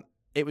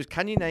 It was,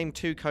 can you name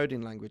 2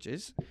 coding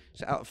languages?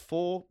 So out of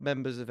 4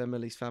 members of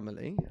Emily's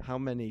family, how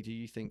many do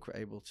you think were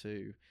able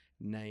to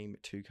name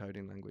 2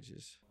 coding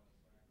languages?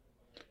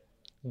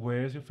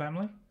 Where's your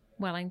family?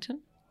 Wellington.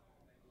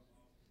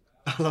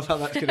 I love how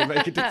that's going to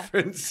make a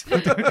difference.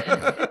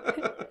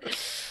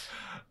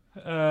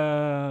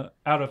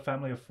 Out of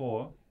family of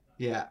 4.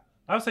 Yeah.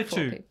 I would say 4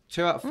 2. people.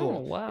 2 out of 4. Oh,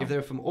 wow. If they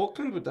were from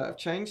Auckland, would that have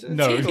changed?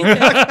 No.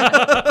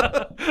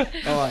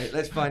 All right,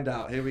 let's find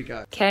out. Here we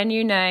go. Can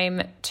you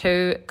name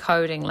 2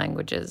 coding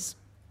languages?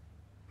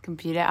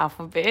 Computer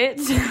alphabet.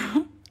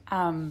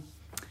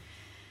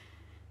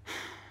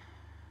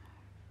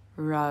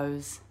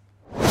 Rose.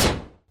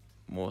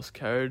 Morse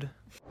code.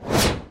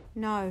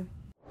 No.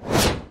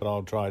 But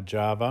I'll try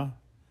Java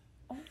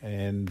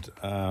and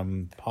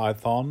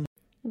Python.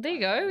 There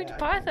you go. It's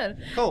Python.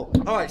 Cool.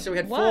 All right, so we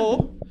had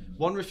 4.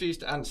 1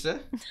 refused to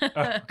answer,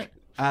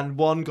 and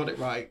 1 got it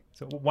right.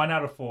 So 1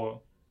 out of 4.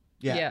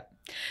 Yeah.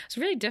 It's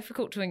really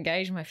difficult to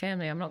engage my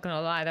family. I'm not going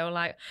to lie. They were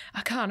like,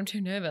 I can't. I'm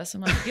too nervous.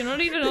 I'm like, you're not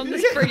even on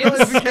this Not friggin'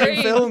 even getting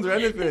screen. filmed or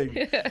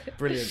anything.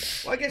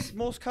 Brilliant. Well, I guess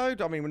Morse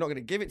code, I mean, we're not going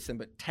to give it to them,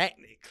 but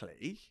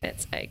technically...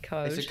 It's a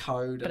code. It's a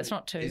code. But it's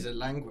not 2. It's a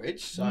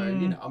language. So,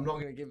 I'm not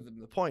going to give them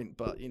the point,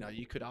 but,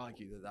 you could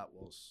argue that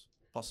was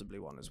possibly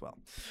one as well.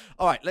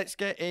 All right, let's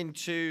get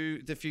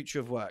into the future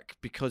of work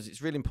because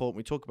it's really important.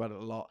 We talk about it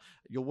a lot.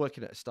 You're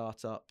working at a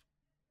startup.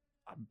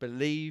 I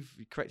believe,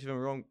 correct me if I'm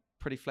wrong,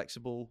 pretty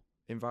flexible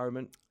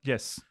environment.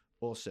 Yes.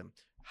 Awesome.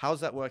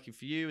 How's that working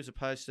for you as a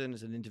person,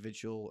 as an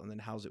individual, and then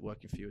how's it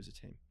working for you as a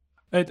team?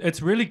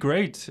 It's really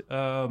great.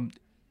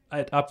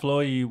 At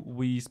Uploy,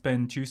 we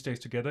spend Tuesdays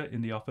together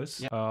in the office.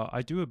 Yep.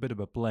 I do a bit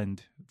of a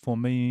blend. For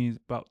me,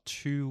 about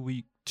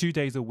 2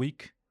 days a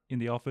week in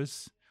the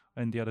office,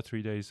 and the other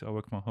 3 days I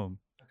work from home.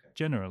 Okay.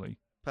 Generally.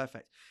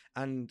 Perfect.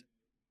 And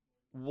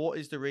what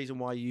is the reason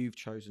why you've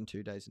chosen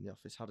 2 days in the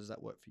office? How does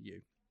that work for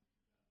you?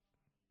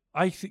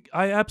 I think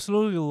I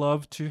absolutely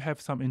love to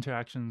have some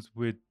interactions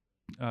with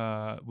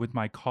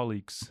my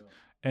colleagues,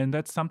 And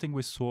that's something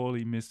we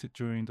sorely missed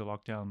during the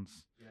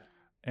lockdowns.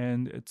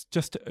 And it's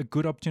just a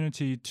good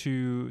opportunity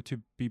to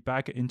be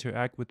back,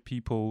 interact with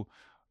people.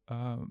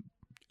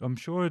 I'm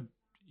sure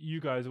you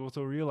guys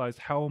also realize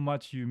how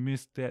much you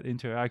missed that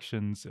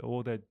interactions,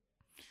 all that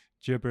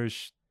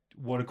gibberish,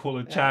 water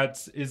cooler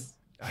chats is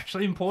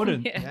actually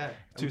important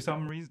to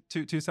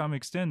some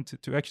extent,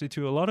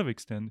 to a lot of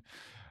extent.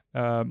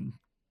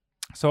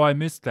 So I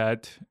missed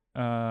that,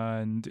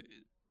 and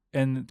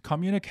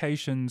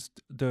communications,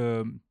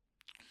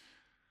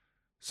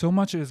 so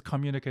much is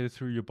communicated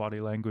through your body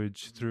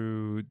language,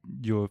 through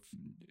your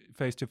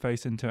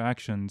face-to-face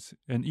interactions,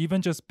 and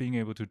even just being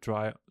able to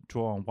draw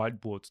on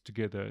whiteboards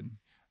together,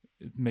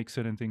 it makes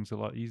certain things a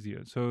lot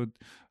easier. So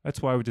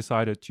that's why we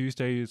decided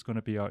Tuesday is going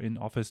to be our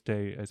in-office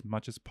day as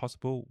much as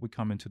possible. We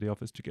come into the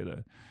office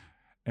together.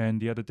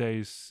 And the other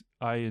days,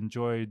 I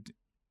enjoyed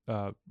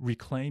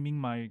reclaiming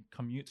my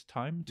commute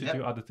time to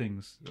do other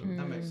things.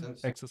 That makes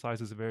sense. Exercise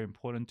is very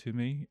important to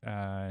me,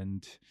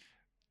 and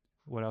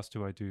what else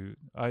do I do?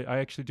 I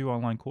actually do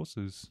online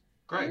courses.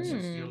 Great. So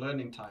it's your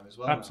learning time as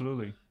well.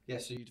 Absolutely. Now. Yeah,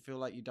 so you feel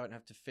like you don't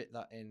have to fit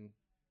that in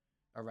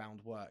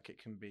around work. It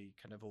can be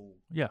kind of all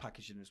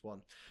packaged in as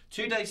one.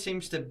 2 days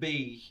seems to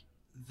be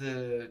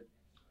the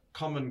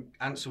common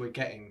answer we're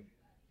getting.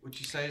 Would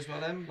you say as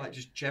well, Em? Like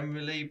just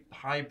generally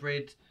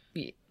hybrid,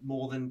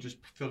 more than just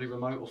fully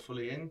remote or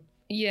fully in?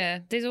 Yeah,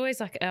 there's always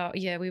like,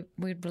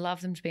 we'd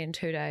love them to be in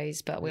 2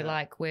 days, but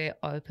we're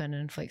open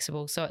and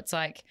flexible. So it's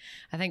like,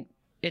 I think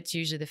it's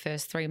usually the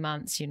first 3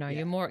 months,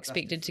 you're more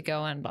expected to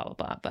go in, blah, blah,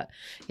 blah. But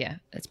yeah,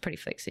 it's pretty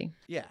flexy.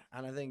 Yeah.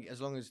 And I think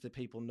as long as the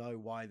people know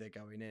why they're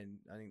going in,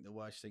 I think the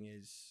worst thing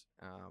is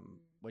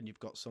when you've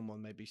got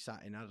someone maybe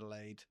sat in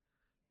Adelaide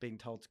being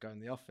told to go in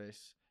the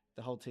office,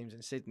 the whole team's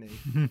in Sydney.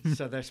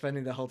 So they're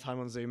spending the whole time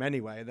on Zoom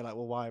anyway. They're like,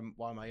 well, why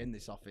am I in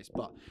this office?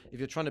 But if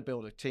you're trying to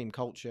build a team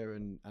culture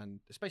and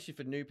especially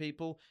for new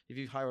people, if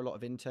you hire a lot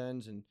of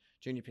interns and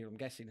junior people, I'm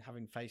guessing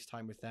having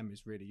FaceTime with them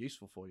is really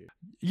useful for you.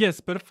 Yes,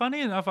 but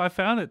funny enough, I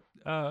found it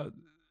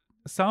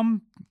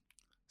some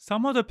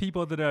of the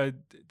people that are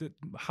the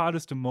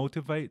hardest to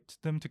motivate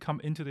them to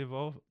come into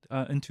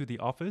the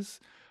office.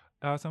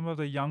 Some of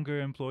the younger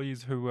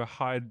employees who were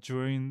hired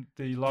during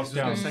the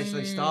lockdown.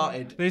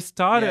 They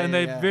started, and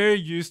they're very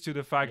used to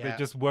the fact they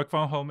just work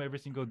from home every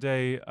single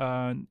day.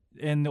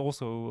 And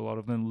also, a lot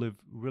of them live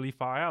really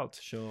far out.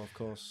 Sure, of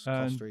course.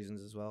 Cost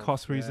reasons as well.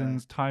 Cost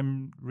reasons,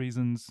 time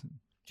reasons.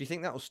 Do you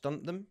think that will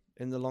stunt them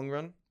in the long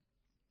run?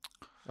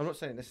 I'm not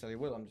saying necessarily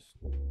will. I'm just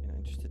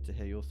interested to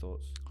hear your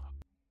thoughts.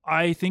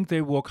 I think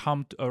they will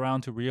come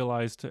around to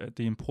realize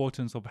the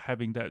importance of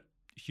having that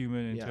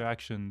human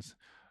interactions.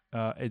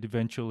 And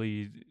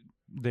eventually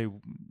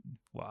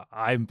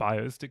I'm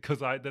biased because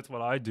that's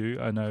what I do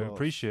and I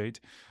appreciate.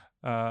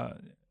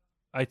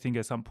 I think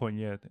at some point,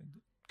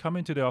 come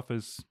into the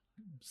office,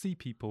 see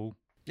people.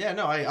 Yeah,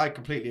 no, I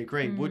completely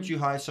agree. Would you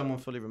hire someone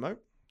fully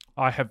remote?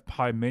 I have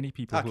hired many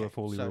people who are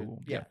fully remote.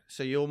 Yeah,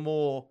 so you're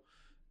more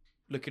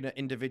looking at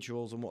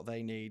individuals and what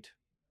they need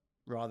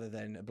rather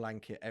than a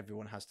blanket,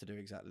 everyone has to do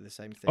exactly the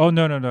same thing. Oh,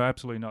 no,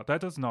 absolutely not.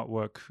 That does not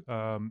work.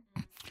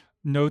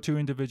 No two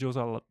individuals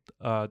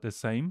are the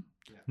same,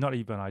 not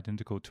even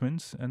identical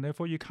twins, and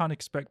therefore you can't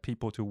expect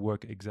people to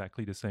work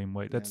exactly the same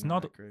way. It's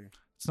not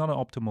an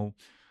optimal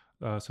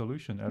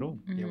solution at all.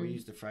 Yeah, we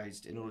use the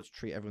phrase, in order to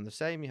treat everyone the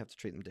same, you have to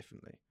treat them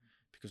differently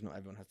because not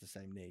everyone has the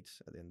same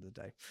needs at the end of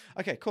the day.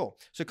 Okay, cool.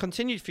 So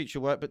continued future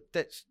work, but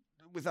that's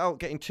without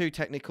getting too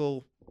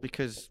technical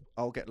because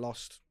I'll get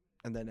lost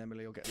and then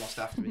Emily will get lost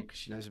after me because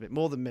she knows a bit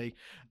more than me.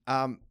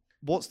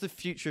 What's the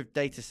future of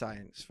data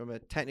science from a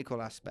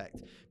technical aspect?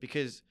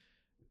 Because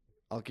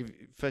I'll give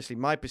you, firstly,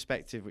 my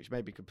perspective, which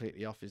may be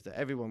completely off, is that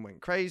everyone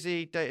went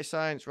crazy, data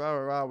science,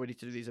 we need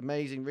to do these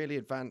amazing, really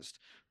advanced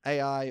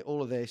AI,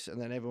 all of this,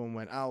 and then everyone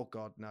went, oh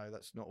God, no,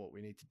 that's not what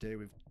we need to do.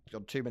 We've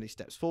gone too many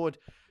steps forward.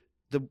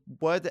 The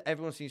word that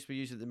everyone seems to be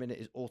using at the minute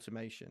is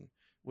automation,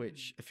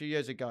 which a few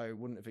years ago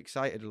wouldn't have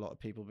excited a lot of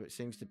people, but it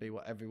seems to be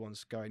what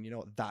everyone's going,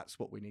 that's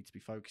what we need to be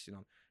focusing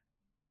on.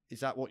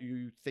 Is that what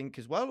you think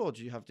as well, or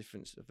do you have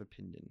difference of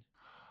opinion?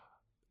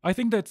 I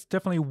think that's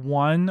definitely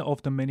one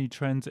of the many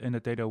trends in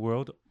the data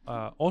world.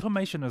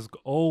 Automation is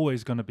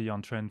always going to be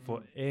on trend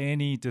for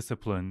any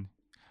discipline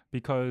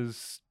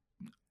because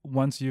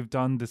once you've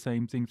done the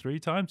same thing 3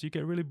 times, you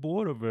get really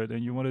bored of it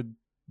and you want to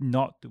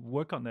not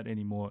work on that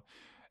anymore.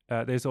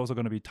 There's also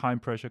going to be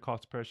time pressure,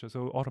 cost pressure.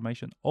 So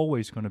automation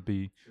always going to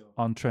be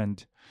on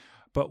trend.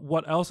 But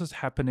what else is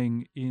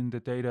happening in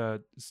the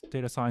data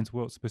science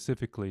world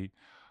specifically?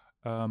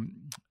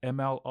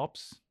 ML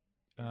ops.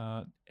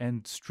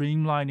 And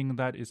streamlining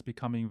that is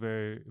becoming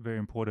very, very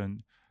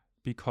important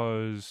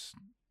because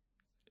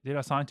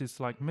data scientists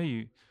like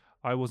me,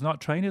 I was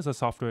not trained as a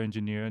software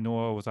engineer,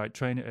 nor was I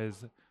trained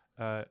as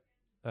a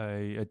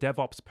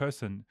DevOps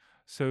person.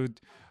 So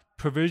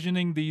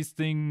provisioning these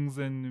things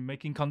and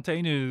making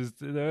containers,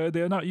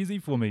 they're not easy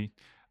for me.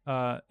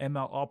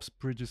 ML ops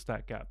bridges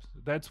that gap.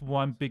 That's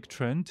one big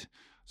trend.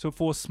 So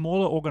for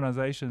smaller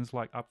organizations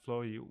like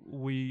Upflow,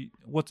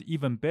 what's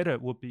even better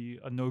would be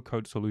a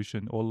no-code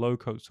solution or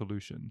low-code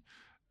solution.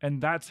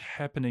 and that's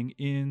happening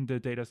in the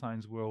data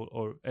science world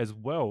or as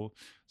well.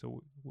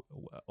 So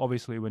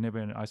obviously we're never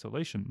in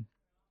isolation,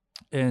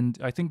 and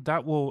I think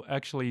that will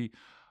actually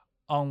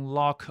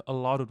unlock a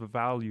lot of the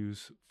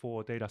values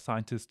for data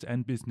scientists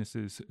and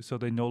businesses, so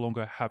they no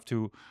longer have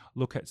to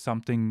look at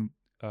something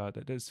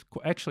that is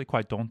actually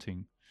quite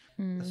daunting.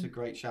 That's a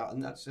great shout,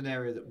 and that's an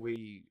area that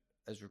we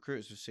as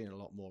recruiters have seen a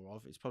lot more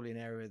of. It's probably an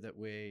area that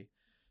we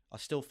are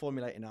still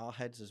formulating our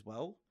heads as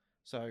well.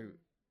 So,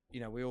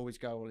 we always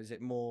go, well, is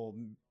it more,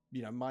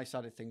 my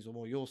side of things or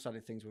more your side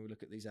of things when we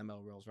look at these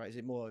ML roles, right? Is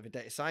it more of a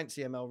data science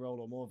ML role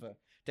or more of a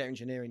data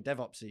engineering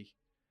DevOpsy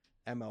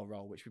ML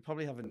role, which we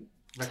probably haven't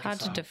It's hard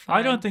to reconciled. define.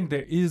 I don't think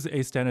there is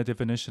a standard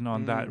definition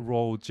on that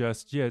role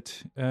just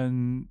yet.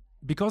 And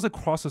because it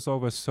crosses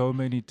over so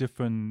many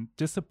different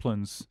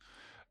disciplines,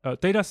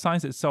 data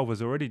science itself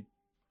is already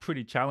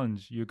pretty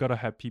challenged. You got to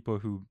have people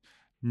who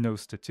know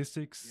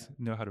statistics,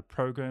 know how to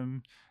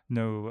program,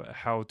 know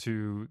how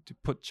to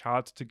put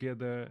charts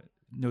together,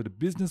 know the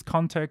business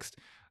context.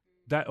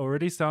 That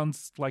already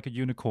sounds like a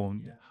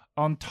unicorn. Yeah.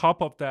 On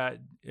top of that,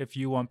 if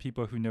you want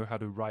people who know how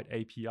to write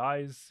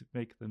APIs,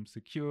 make them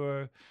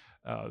secure,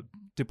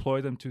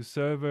 deploy them to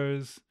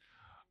servers,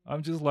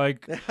 I'm just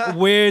like,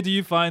 where do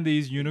you find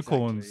these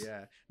unicorns? Exactly,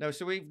 yeah. No,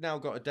 so we've now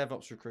got a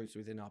DevOps recruiter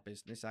within our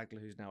business, Agla,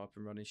 who's now up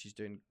and running. She's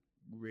doing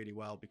really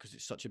well because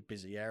it's such a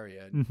busy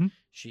area, and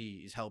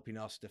she is helping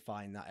us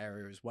define that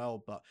area as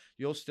well. But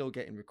you're still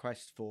getting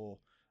requests for,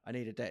 I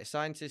need a data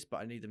scientist, but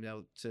I need them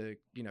able to,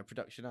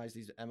 productionize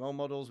these ML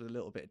models with a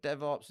little bit of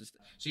DevOps.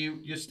 So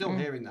you're still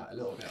hearing that a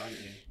little bit, aren't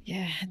you?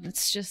 Yeah,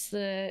 it's just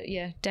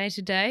the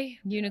day-to-day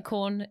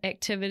unicorn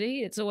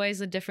activity. It's always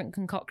a different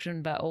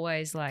concoction, but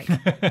always like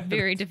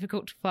very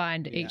difficult to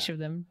find each of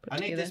them. I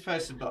need this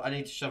person, but I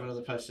need to shove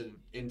another person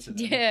into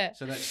them. Yeah.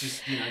 So let's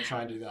just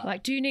try and do that.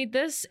 Like, do you need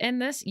this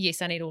and this?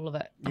 Yes, I need all of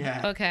it.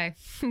 Yeah. Okay.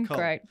 Cool.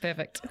 Great.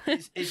 Perfect.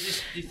 Is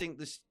this? Do you think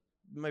this?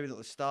 Maybe not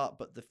the start,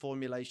 but the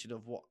formulation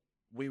of what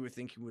we were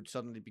thinking would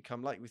suddenly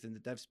become like within the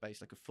dev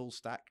space, like a full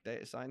stack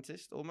data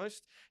scientist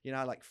almost,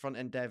 like front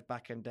end dev,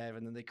 back end dev,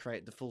 and then they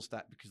created the full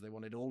stack because they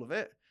wanted all of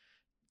it.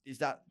 Is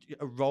that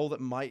a role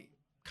that might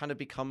kind of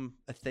become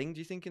a thing, do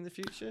you think, in the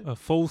future? A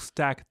full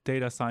stack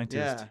data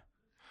scientist.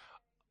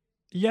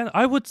 Yeah. Yeah,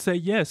 I would say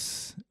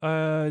yes,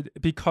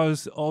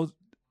 because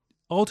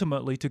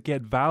ultimately to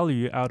get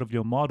value out of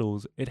your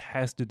models, it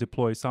has to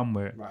deploy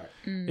somewhere. Right.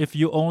 If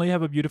you only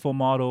have a beautiful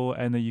model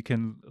and then you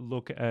can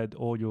look at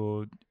all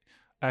your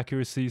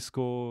accuracy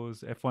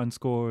scores, F1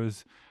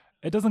 scores,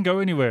 it doesn't go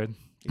anywhere.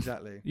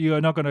 Exactly.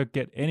 You're not going to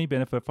get any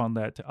benefit from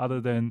that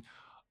other than,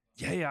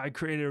 I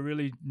created a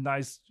really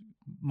nice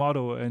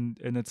model and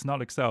it's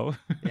not Excel.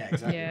 Yeah,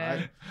 exactly. Yeah.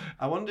 Right?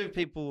 I wonder if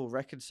people will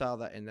reconcile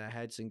that in their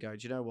heads and go,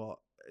 do you know what?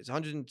 It's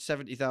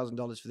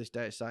 $170,000 for this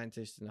data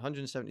scientist and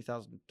 $170,000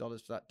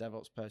 for that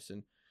DevOps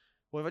person.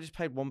 Well, if I just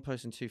paid one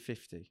person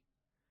 $250,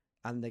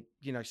 and they,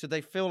 so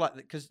they feel like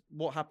that, because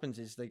what happens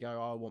is they go,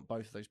 I want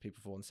both of those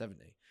people for $170.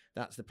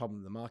 That's the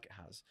problem the market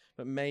has.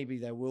 But maybe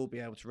they will be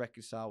able to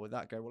reconcile with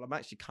that. Go, well, I'm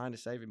actually kind of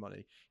saving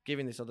money,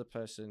 giving this other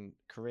person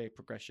career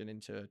progression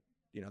into,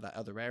 that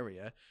other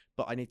area,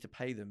 but I need to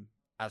pay them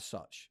as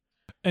such.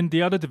 And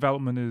the other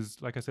development is,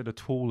 like I said, the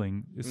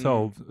tooling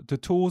itself. The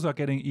tools are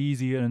getting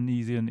easier and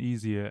easier and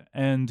easier.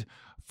 And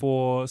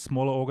for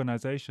smaller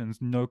organizations,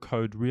 no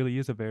code really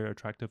is a very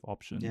attractive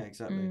option. Yeah,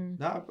 exactly.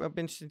 No, I've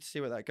been interested to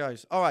see where that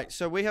goes. All right,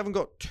 so we haven't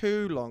got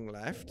too long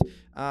left.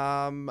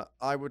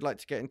 I would like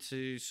to get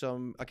into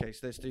some. Okay,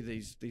 so let's do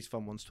these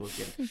fun ones towards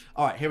the end.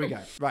 All right, here we go.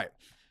 Right,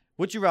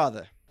 would you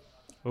rather?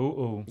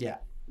 Oh. Yeah.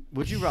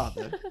 Would you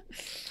rather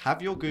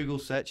have your Google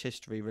search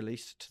history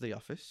released to the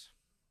office,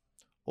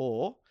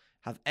 or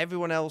have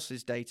everyone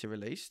else's data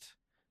released,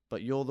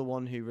 but you're the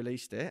one who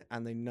released it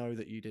and they know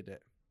that you did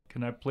it?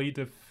 Can I plead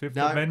the Fifth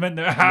No. Amendment?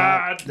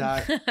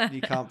 No,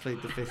 you can't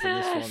plead the fifth in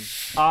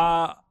this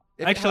one.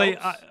 If it Actually,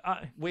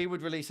 helps, we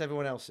would release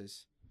everyone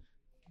else's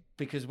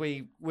because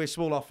we're a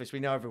small office. We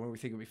know everyone. We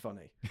think it'd be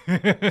funny.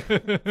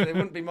 There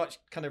wouldn't be much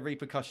kind of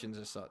repercussions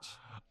as such.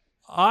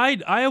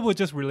 I would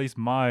just release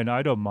mine.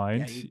 I don't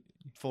mind. Yeah,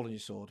 you fall on your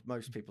sword.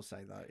 Most people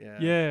say that.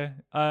 Yeah.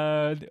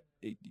 Yeah.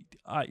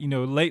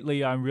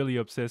 Lately I'm really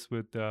obsessed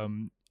with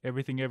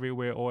Everything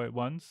Everywhere All at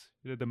Once,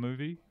 the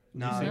movie.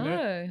 No, Have you seen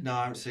it? No,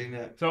 I haven't seen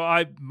it.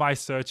 So my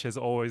search has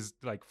always,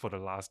 like, for the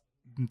last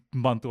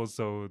month or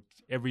so,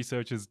 every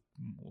search is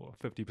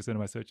 50% of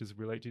my search is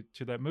related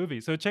to that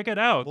movie. So check it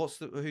out.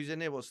 Who's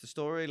in it? What's the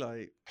story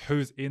like?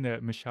 Who's in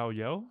it? Michelle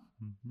Yeoh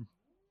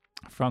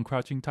from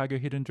Crouching Tiger,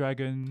 Hidden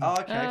Dragon.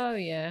 Oh, okay. Oh,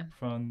 yeah.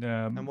 From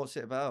And what's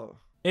it about?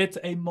 it's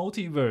a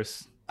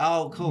multiverse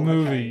Oh, cool.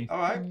 movie. Okay. All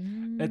right.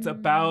 It's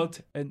about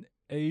an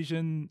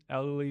Asian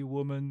elderly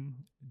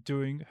woman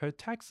doing her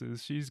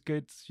taxes. She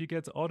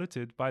gets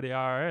audited by the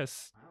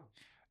IRS.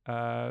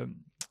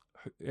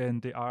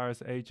 And the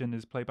IRS agent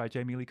is played by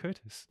Jamie Lee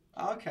Curtis.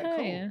 Okay, Oh,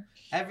 cool. yeah.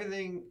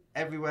 Everything,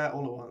 everywhere,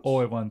 all at once.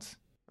 All at once.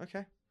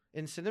 Okay.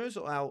 In cinemas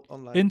or out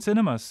online? In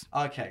cinemas.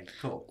 Okay,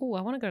 cool. Oh,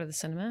 I want to go to the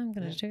cinema. I'm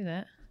going to do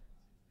that.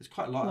 There's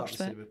quite a lot out Watch in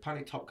the that. cinema.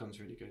 Apparently Top Gun's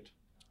really good.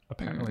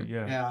 Apparently,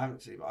 yeah. Yeah, I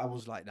haven't seen. I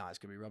was like, nah, it's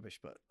gonna be rubbish.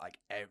 But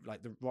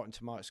like the Rotten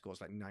Tomato score is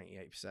like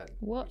 98%,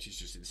 What? which is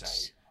just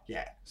insane.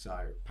 Yeah. So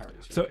apparently.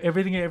 It's So really good.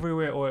 Everything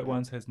Everywhere All at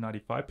Once has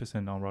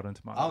 95% on Rotten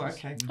Tomatoes. Oh,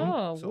 okay.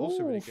 Oh, So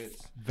also really oof. good.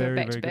 Very,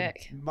 Back to very good.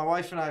 back. My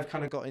wife and I have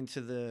kind of got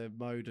into the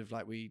mode of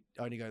like we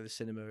only go to the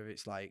cinema if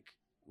it's like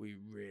we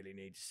really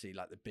need to see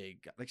like the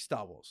big, like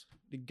Star Wars.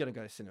 You're gonna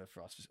go to cinema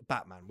for us.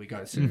 Batman, we go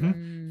to cinema.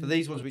 Mm. For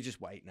these ones, we just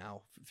wait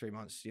now for 3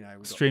 months. You know,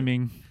 we've got-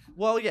 Streaming.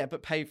 Well, yeah,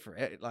 but pay for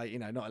it, like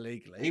not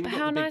illegally. We've But got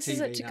how the big nice is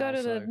it TV to now, go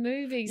to so- the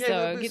movies Yeah,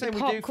 though? but Get the same we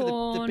do for the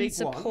popcorn, big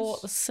support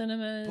ones, the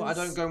cinemas. But I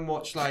don't go and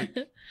watch like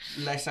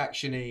less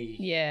actiony,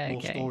 Yeah, more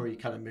okay. story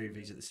kind of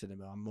movies at the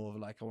cinema. I'm more of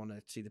like I want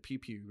to see the pew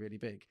pew really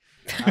big.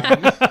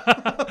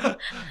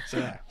 So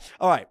yeah.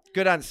 All right,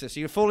 good answer. So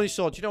you fall on your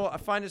sword. Do you know what I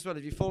find as well?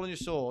 If you fall on your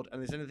sword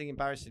and there's anything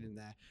embarrassing in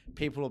there,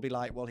 people will be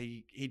like, "Well,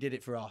 he did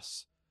it for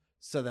us,"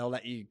 so they'll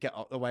let you get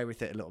away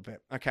with it a little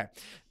bit. Okay.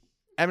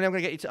 Emily, I'm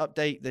going to get you to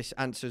update this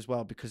answer as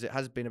well because it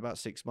has been about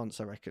 6 months,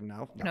 I reckon,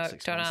 now. Not No,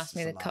 6 don't months, ask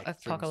me it's the a lie, 3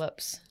 months.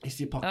 apocalypse. It's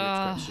the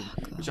apocalypse Oh,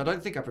 question, which I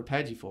don't think I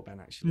prepared you for, Ben,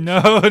 actually. No,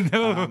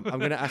 no. I'm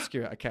going to ask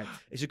you it. Okay.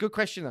 It's a good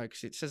question, though,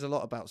 because it says a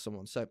lot about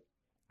someone. So,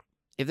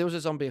 if there was a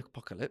zombie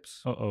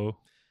apocalypse, Uh-oh.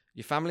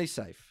 your family's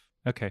safe,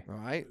 Okay. all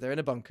right? They're in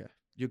a bunker.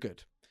 You're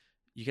good.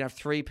 You can have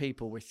 3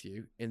 people with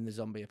you in the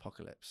zombie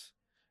apocalypse.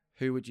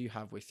 Who would you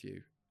have with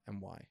you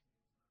and why?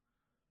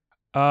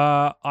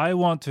 I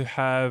want to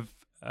have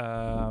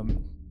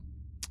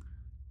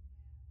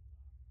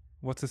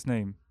what's his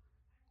name?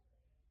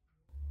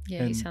 Yeah,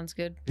 he And- sounds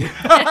good.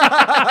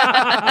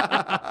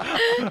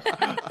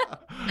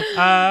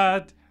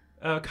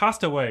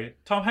 Castaway.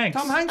 Tom Hanks.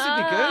 Tom Hanks would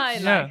be good. I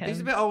Yeah. like He's a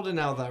him. bit older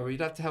now, though.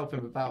 You'd have to help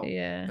him about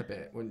Yeah. a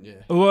bit, wouldn't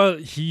you? Well,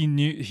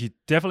 he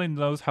definitely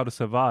knows how to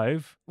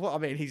survive. Well, I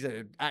mean, he's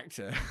an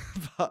actor,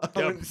 but I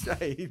Yep. wouldn't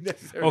say he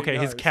necessarily Okay,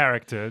 his knows.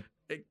 character.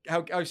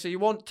 So you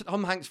want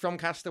Tom Hanks from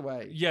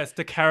Castaway? Yes,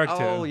 the character.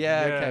 Oh,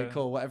 yeah, okay,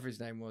 cool. Whatever his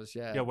name was,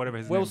 yeah. Yeah, whatever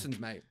his name. Wilson's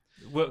mate.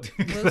 Well,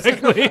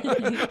 exactly.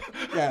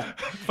 Yeah.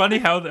 Funny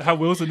how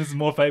Wilson is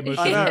more famous.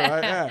 I know,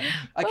 right? Yeah.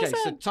 Okay, so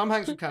Wilson. Tom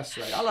Hanks from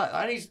Castaway. I like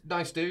that. And he's a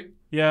nice dude,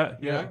 Yeah,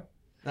 you yeah. know?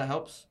 That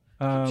helps.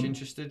 Keeps you Um,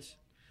 interested.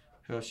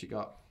 Who else you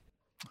got?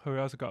 who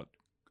else got?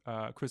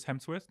 Chris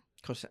Hemsworth.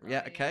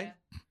 Yeah, okay.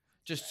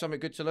 Just something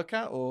good to look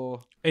at,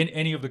 or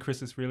Any of the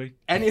Chris's really.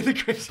 any of the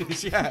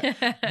Chris's, yeah.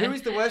 Who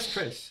is the worst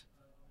Chris?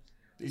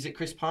 Is it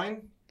Chris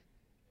Pine?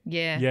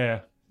 Yeah.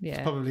 Yeah.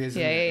 Yeah. Probably is.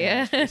 Yeah,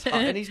 yeah, yeah.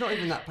 And he's not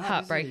even that bad.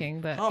 Heartbreaking, is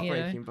he? but, you know.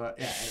 Heartbreaking, but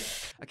yeah. Anyway.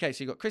 Okay,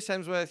 so you got Chris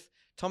Hemsworth,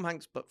 Tom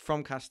Hanks, but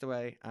from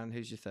Castaway, and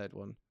who's your third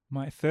one?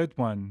 My third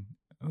one.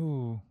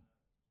 Ooh.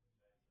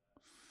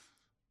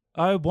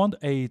 I want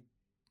a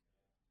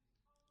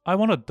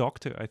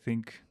doctor, I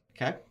think.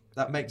 Okay,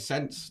 that makes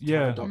sense. To Yeah.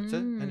 have a doctor.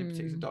 Any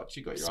particular doctor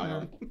you got your eye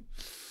on?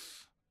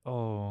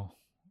 Oh.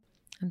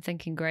 I'm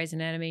thinking Grey's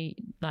Anatomy,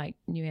 like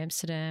New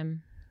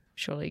Amsterdam.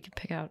 Surely you can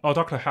pick out. Oh,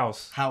 Dr.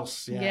 House.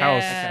 House, yeah.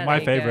 House, there my you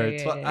go, favorite.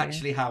 yeah, But yeah,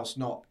 actually, House,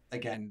 not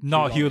again.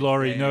 Not Hugh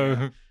Laurie, Yeah, no. yeah,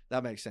 yeah.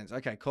 That makes sense.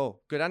 Okay,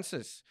 cool. Good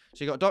answers.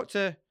 So you got a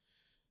doctor,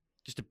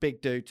 just a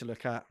big dude to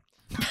look at.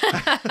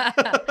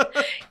 yeah.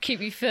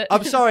 Keep you fit.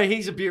 I'm sorry,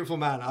 he's a beautiful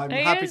man. I'm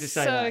He happy is to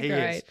say so that. He is.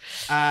 great.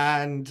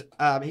 And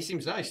he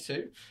seems nice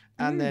too.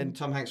 And then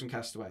Tom Hanks from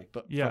Castaway.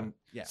 But Yeah. from,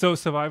 yeah. So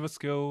survival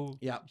skill,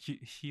 Yeah.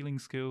 healing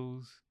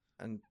skills,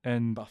 And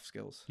and buff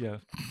skills. yeah.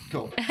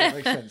 Cool. That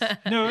makes sense.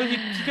 No, he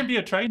can be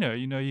a trainer.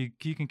 You know, he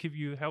can keep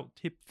you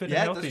fit and Yeah,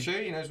 healthy. that's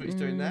true. He knows what he's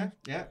doing there.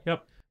 Yeah.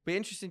 Yep. Be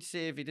interesting to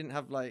see if he didn't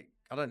have like,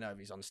 I don't know if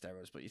he's on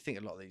steroids, but you think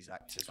a lot of these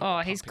actors. when Oh,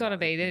 they're he's pumping got to out,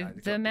 be. you know, The, they've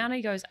the gotta be- amount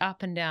he goes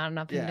up and down and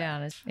up Yeah. and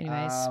down is,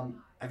 anyways.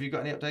 Have you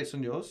got any updates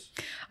on yours?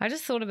 I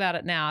just thought about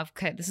it now.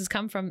 Okay, this has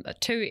come from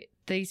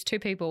these two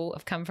people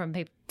have come from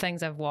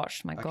things I've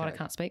watched. My God, I Okay.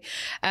 can't speak.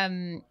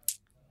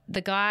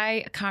 The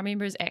guy, I can't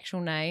remember his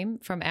actual name,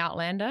 from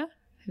Outlander.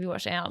 Have you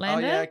watched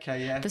Outlander? Oh yeah,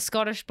 okay, yeah. The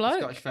Scottish The bloke.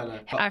 Scottish fella.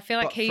 I feel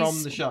like but he's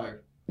from the show.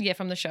 Yeah,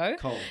 from the show.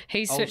 Cool.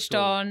 He's Old switched school.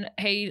 on.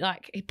 He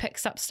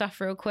picks up stuff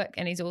real quick,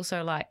 and he's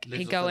also like Lives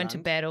he off go the into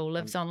land. battle,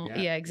 lives on. Yeah,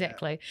 Yeah, yeah.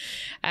 exactly.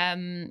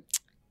 And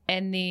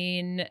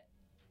then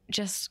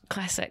just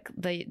classic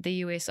the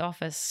US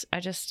Office. I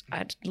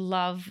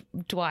love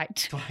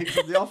Dwight. Like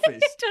from the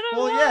office. Don't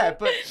know well, why. yeah,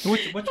 but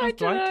Which I one's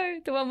don't right? know.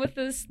 The one with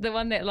the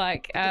one that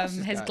like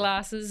glasses has guy.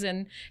 glasses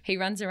and he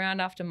runs around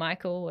after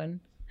Michael and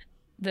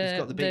he's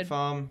got the big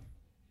farm.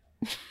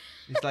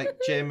 It's like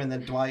Jim and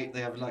then Dwight.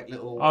 They have like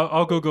little.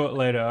 I'll Google it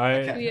later.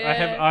 Okay.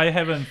 I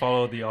haven't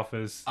followed The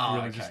Office Oh,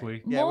 okay.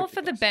 religiously. Yeah, more with for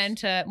the glasses.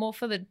 banter, more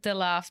for the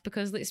laughs,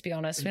 because let's be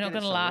honest, He'd we're not get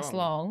it going to so last wrong.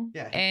 long,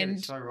 Yeah, he'd get it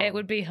and so it wrong.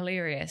 would be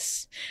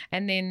hilarious.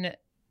 And then,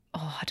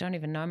 I don't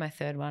even know my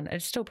third one.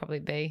 It'd still probably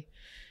be.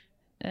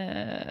 Did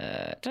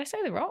I say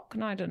The Rock?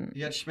 No, I didn't.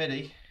 You had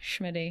Schmitty.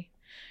 Schmitty.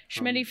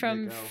 From Schmitty The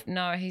from Girl.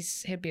 no,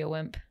 he'd be a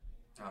wimp.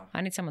 Oh.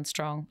 I need someone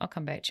strong. I'll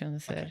come back to you on the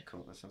third. Okay,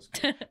 cool. That sounds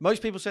good.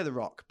 Most people say The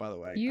Rock, by the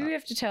way. You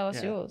have to tell us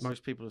Yeah, yours.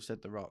 Most people have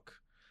said The Rock,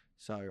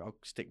 so I'll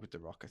stick with The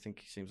Rock. I think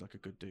he seems like a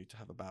good dude to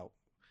have about.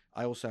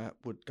 I also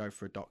would go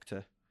for a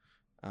doctor,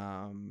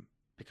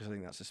 because I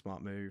think that's a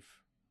smart move.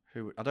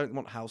 I don't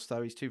want House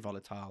though; he's too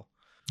volatile.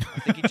 I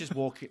think he'd just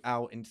walk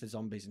out into the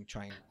zombies and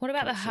try and What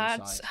about the commit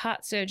suicide.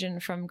 heart surgeon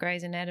from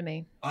Grey's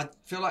Anatomy? I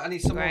feel like I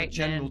need someone, a Great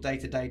general man.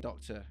 day-to-day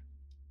doctor.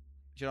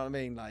 Do you know what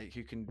I mean? Like,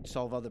 who can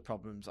solve other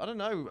problems. I don't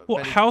know. Well,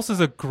 Benny- House is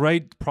a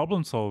great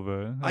problem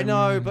solver. I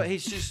know, mean, but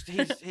he's just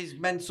his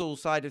mental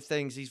side of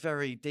things. He's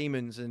very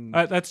demons and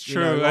that's you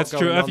know, a true. lot That's true.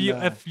 going If on you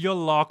there. if you're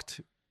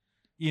locked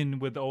in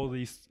with all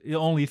these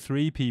only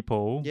 3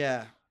 people,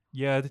 yeah.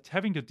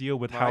 having to deal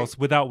with Right. House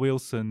without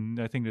Wilson,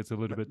 I think that's a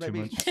little bit too Maybe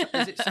much.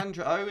 is it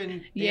Sandra Oh in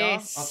VR?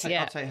 Yes, I'll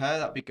yeah. take her.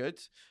 That'd be good.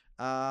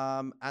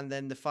 And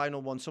then the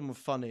final one, someone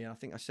funny. I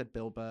think I said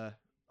Bill Burr.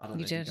 I don't know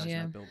You if you did, guys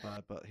yeah. know Bill Burr,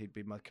 but he'd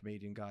be my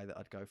comedian guy that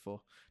I'd go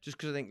for. Just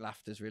because I think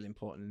laughter's really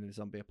important in the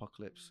zombie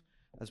apocalypse.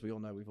 As we all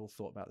know, we've all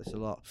thought about this a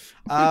lot.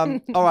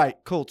 All right,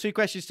 cool. 2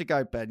 questions to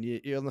go, Ben.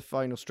 You're on the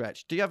final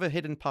stretch. Do you have a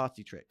hidden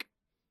party trick?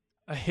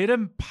 A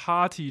hidden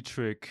party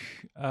trick.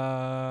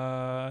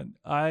 I've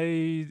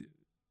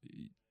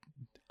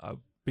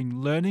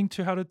been learning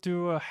how to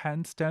do a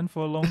handstand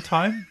for a long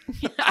time.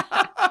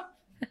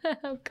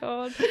 Oh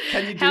God!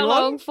 Can you do How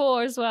one? long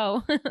for as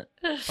well?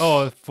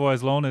 For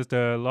as long as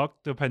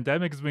the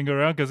pandemic has been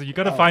around, because you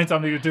got to Oh. find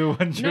something to do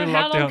when you're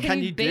how locked long down. can, Can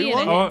you you be do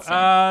in one? an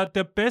instant?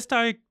 The best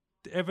I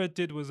ever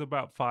did was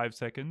about 5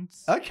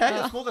 seconds. Okay,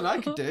 that's more than I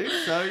could do.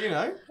 So, you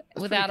know. that's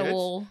Without pretty a good.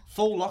 wall.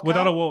 Full lock.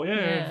 Without a wall, yeah.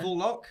 Yeah. Full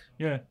lock.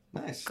 Yeah.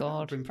 Nice.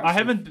 God.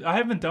 Impressive. I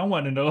haven't done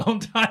one in a long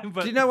time,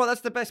 but Do you know what?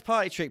 That's the best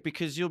party trick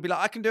because you'll be like,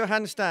 I can do a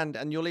handstand,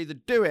 and you'll either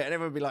do it, and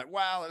everyone will be like,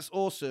 wow, that's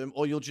awesome,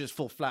 or you'll just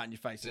fall flat on your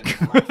face. And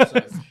everyone laughs.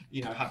 So,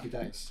 you know, happy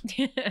days.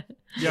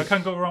 yeah, I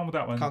can't go wrong with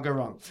that one. Can't go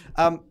wrong.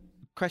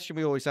 Question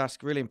we always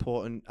ask, really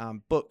important.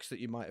 Books that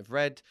you might have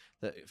read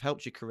that have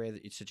helped your career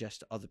that you'd suggest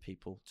to other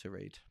people to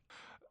read.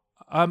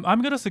 I'm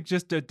going to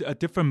suggest a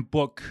different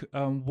book,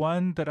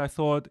 one that I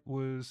thought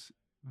was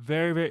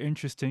very, very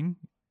interesting,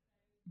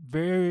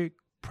 very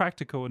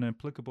practical and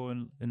applicable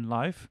in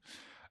life.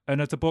 And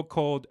it's a book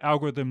called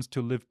Algorithms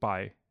to Live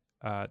By,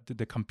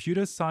 the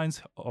Computer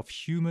Science of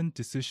Human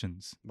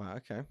Decisions. Wow,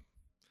 okay.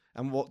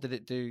 And what did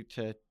it do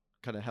to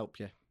kind of help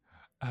you?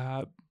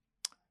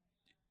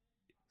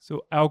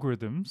 So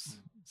algorithms,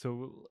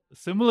 so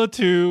similar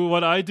to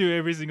what I do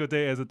every single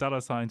day as a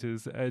data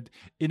scientist, it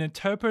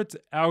interprets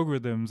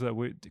algorithms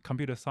that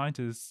computer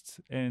scientists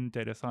and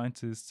data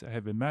scientists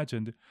have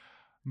imagined,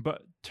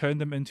 but turn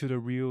them into the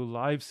real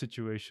life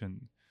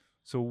situation.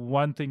 So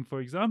one thing, for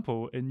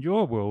example, in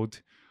your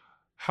world,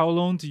 how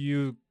long do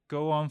you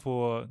go on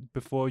for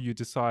before you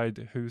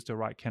decide who's the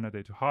right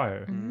candidate to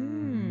hire?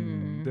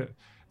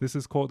 This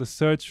is called the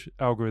search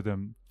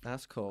algorithm.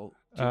 That's cool.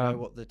 Do you know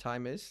what the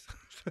time is?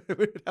 It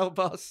would help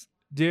us.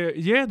 There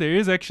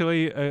is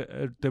actually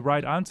the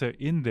right answer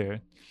in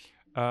there,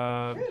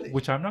 Really?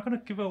 which I'm not going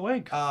to give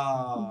away.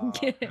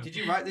 Did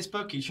you write this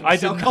book? You should I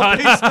sell did not,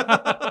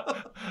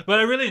 copies. but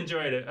I really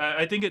enjoyed it.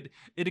 I think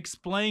it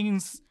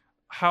explains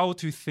how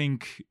to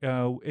think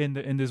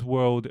in this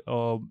world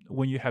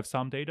when you have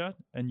some data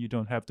and you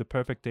don't have the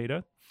perfect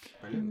data.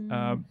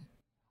 Brilliant.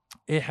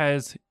 It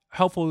has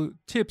helpful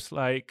tips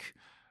like.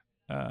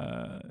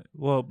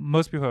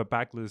 Most people are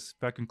backless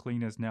vacuum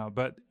cleaners now,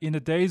 but in the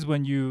days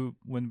when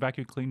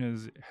vacuum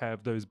cleaners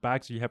have those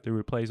bags you have to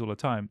replace all the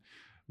time,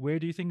 where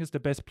do you think is the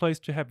best place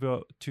to have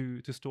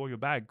to store your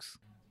bags?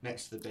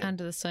 Next to the bin.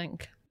 Under the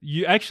sink.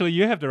 You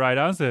have the right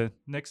answer,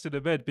 next to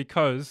the bed,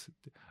 because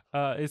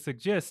it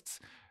suggests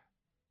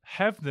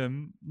have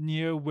them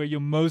near where you're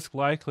most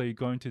likely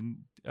going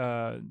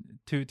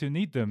to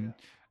need them,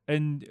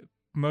 and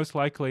most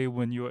likely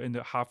when you're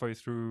halfway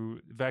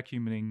through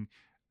vacuuming.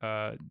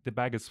 The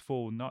bag is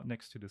full, not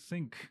next to the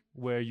sink,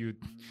 where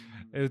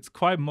it's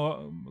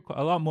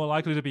a lot more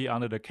likely to be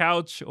under the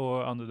couch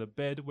or under the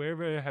bed,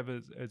 wherever you have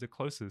it the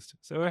closest.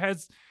 So it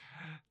has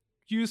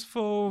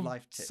useful,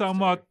 Life tips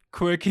somewhat too.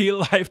 quirky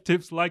life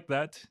tips like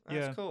that.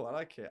 That's cool. I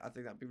like it. I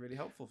think that'd be really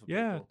helpful for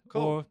Yeah. people.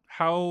 Cool. Or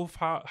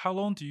how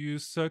long do you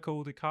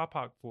circle the car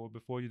park for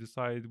before you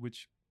decide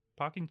which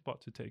parking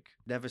spot to take?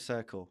 Never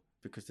circle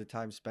because the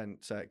time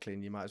spent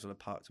circling, you might as well have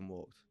parked and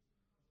walked.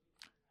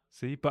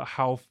 See, but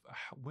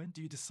when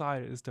do you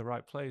decide is the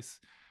right place?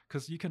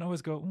 Because you can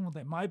always go,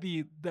 that might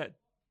be that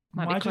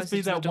might just closer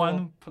be to the that door.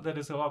 one that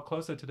is a lot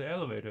closer to the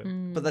elevator.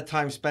 But the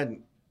time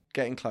spent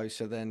getting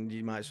closer, then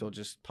you might as well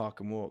just park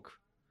and walk.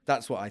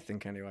 That's what I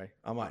think anyway.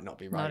 I might not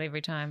be right. Not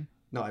every time.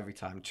 Not every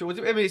time. Sure, I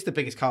mean, it's the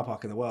biggest car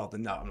park in the world,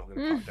 and no, I'm not going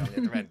to park down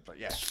the other end, but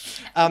yeah.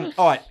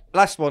 All right,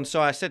 last one.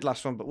 Sorry, I said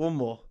last one, but one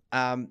more.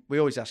 We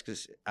always ask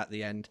this at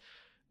the end.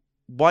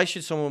 Why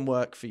should someone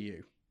work for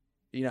you?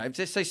 You know, if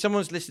they say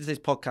someone's listened to this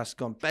podcast,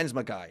 gone, Ben's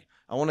my guy.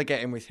 I want to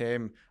get in with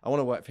him. I want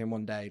to work for him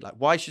one day. Like,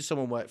 why should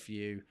someone work for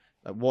you?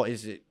 Like, what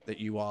is it that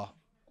you are,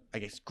 I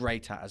guess,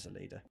 great at as a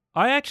leader?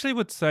 I actually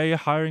would say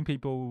hiring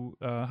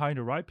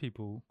the right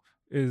people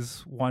is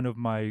one of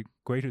my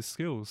greatest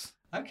skills.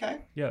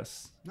 Okay,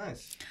 Yes.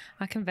 nice.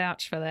 I can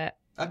vouch for that.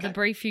 Okay. The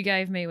brief you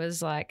gave me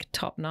was like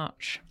top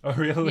notch. Oh,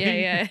 really?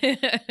 Yeah.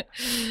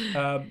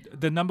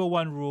 The number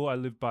one rule I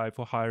live by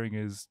for hiring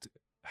is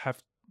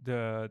have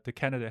the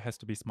candidate has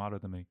to be smarter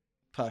than me.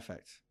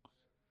 Perfect.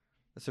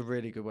 That's a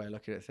really good way of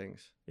looking at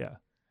things. Yeah.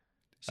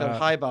 So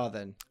high bar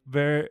then.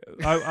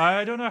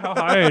 I don't know how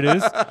high it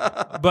is,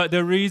 but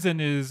the reason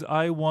is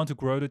I want to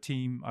grow the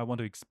team. I want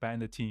to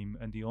expand the team,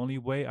 and the only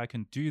way I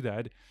can do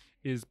that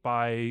is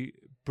by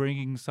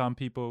bringing some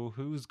people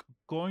who's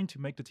going to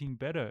make the team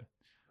better,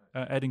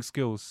 adding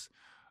skills.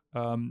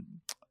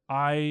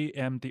 I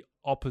am the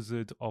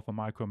opposite of a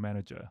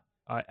micromanager.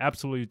 I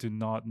absolutely do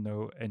not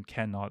know and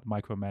cannot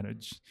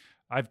micromanage.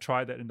 I've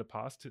tried that in the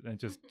past and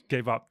just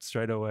gave up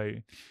straight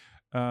away.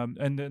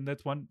 And then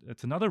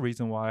that's another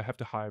reason why I have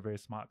to hire very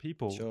smart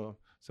people. Sure.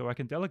 So I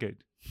can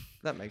delegate.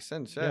 That makes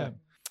sense. Yeah.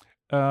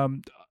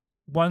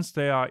 Once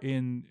they are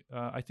in,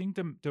 I think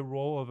the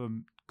role of a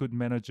good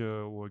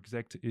manager or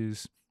exec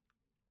is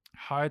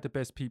hire the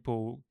best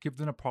people, give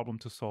them a problem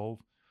to solve,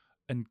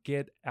 and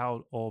get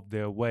out of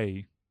their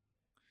way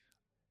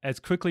as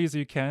quickly as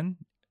you can.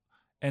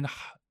 And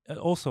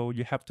also,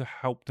 you have to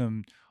help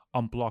them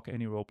unblock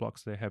any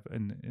roadblocks they have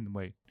in the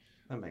way.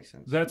 That makes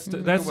sense. That's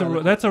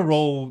a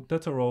role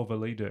of a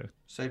leader.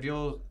 So if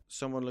you're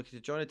someone looking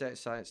to join a data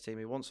science team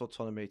who wants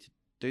autonomy to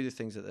do the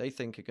things that they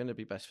think are going to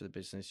be best for the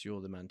business,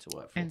 you're the man to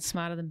work for. And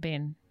smarter than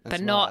Ben, And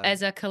but not smarter.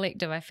 as a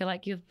collective. I feel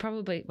like you've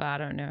probably, well, I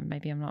don't know,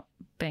 maybe I'm not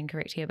being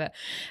correct here, but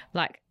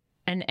like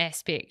an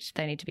aspect,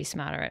 they need to be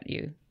smarter at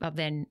you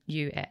than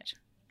you at.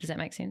 Does that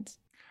make sense?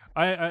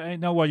 I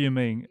know what you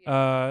mean.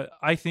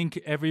 I think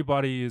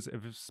everybody is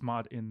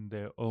smart in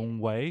their own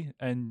way,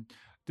 and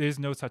there's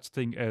no such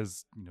thing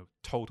as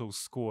total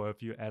score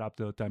if you add up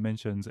the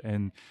dimensions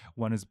and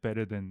one is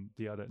better than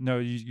the other. No,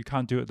 you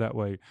can't do it that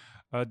way.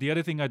 The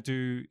other thing I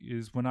do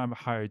is when I'm a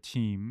hire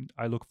team,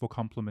 I look for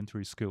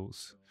complementary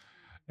skills,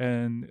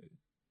 and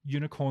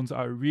unicorns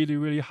are really,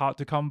 really hard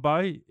to come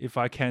by. If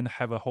I can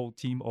have a whole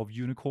team of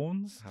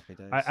unicorns, Happy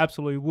days. I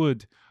absolutely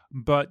would.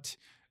 But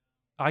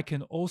I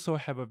can also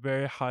have a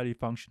very highly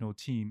functional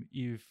team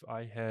if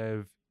I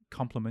have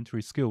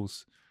complementary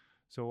skills.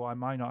 So I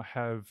might not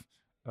have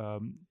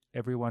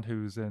everyone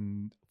who's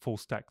in full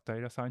stack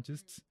data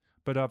scientists,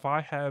 but if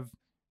I have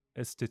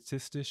a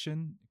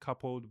statistician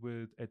coupled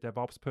with a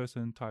DevOps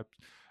person type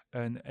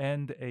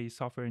and a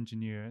software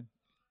engineer,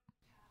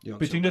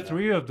 between the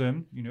three of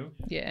them,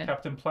 Yeah.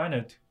 Captain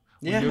Planet.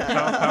 When Yeah. your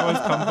powers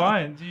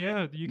combined,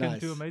 you can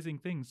do Nice. amazing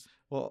things.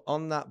 Well,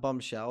 on that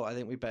bombshell, I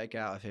think we better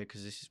get out of here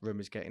because this room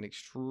is getting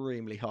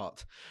extremely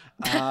hot.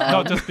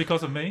 Not just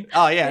because of me.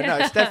 Oh yeah, no,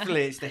 it's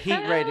the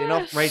heat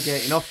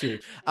radiating off you.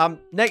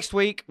 Next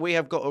week we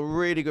have got a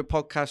really good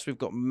podcast. We've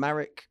got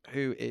Marek,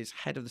 who is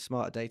head of the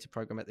Smarter Data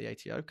program at the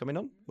ATO, coming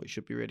on, which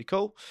should be really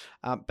cool.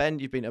 Ben,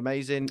 you've been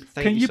amazing.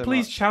 Thank you so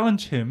please much.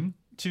 challenge him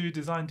to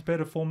design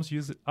better forms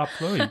using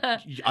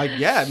Upflowy?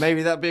 Yeah,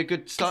 maybe that'd be a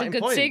good starting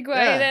good point. segue,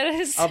 Yeah. that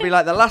is. I'll be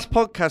like the last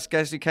podcast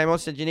guest who came on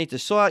said you need to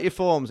sort out your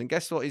forms, and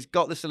guess what? He's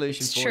got the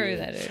solution It's for true, you.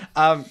 that is.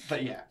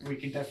 But yeah, we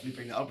can definitely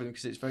bring that up with him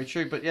because it's very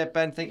true. But yeah,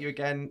 Ben, thank you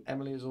again.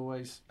 Emily, as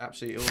always,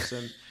 absolutely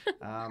awesome.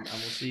 And we'll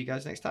see you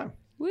guys next time.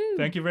 Woo.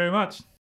 Thank you very much.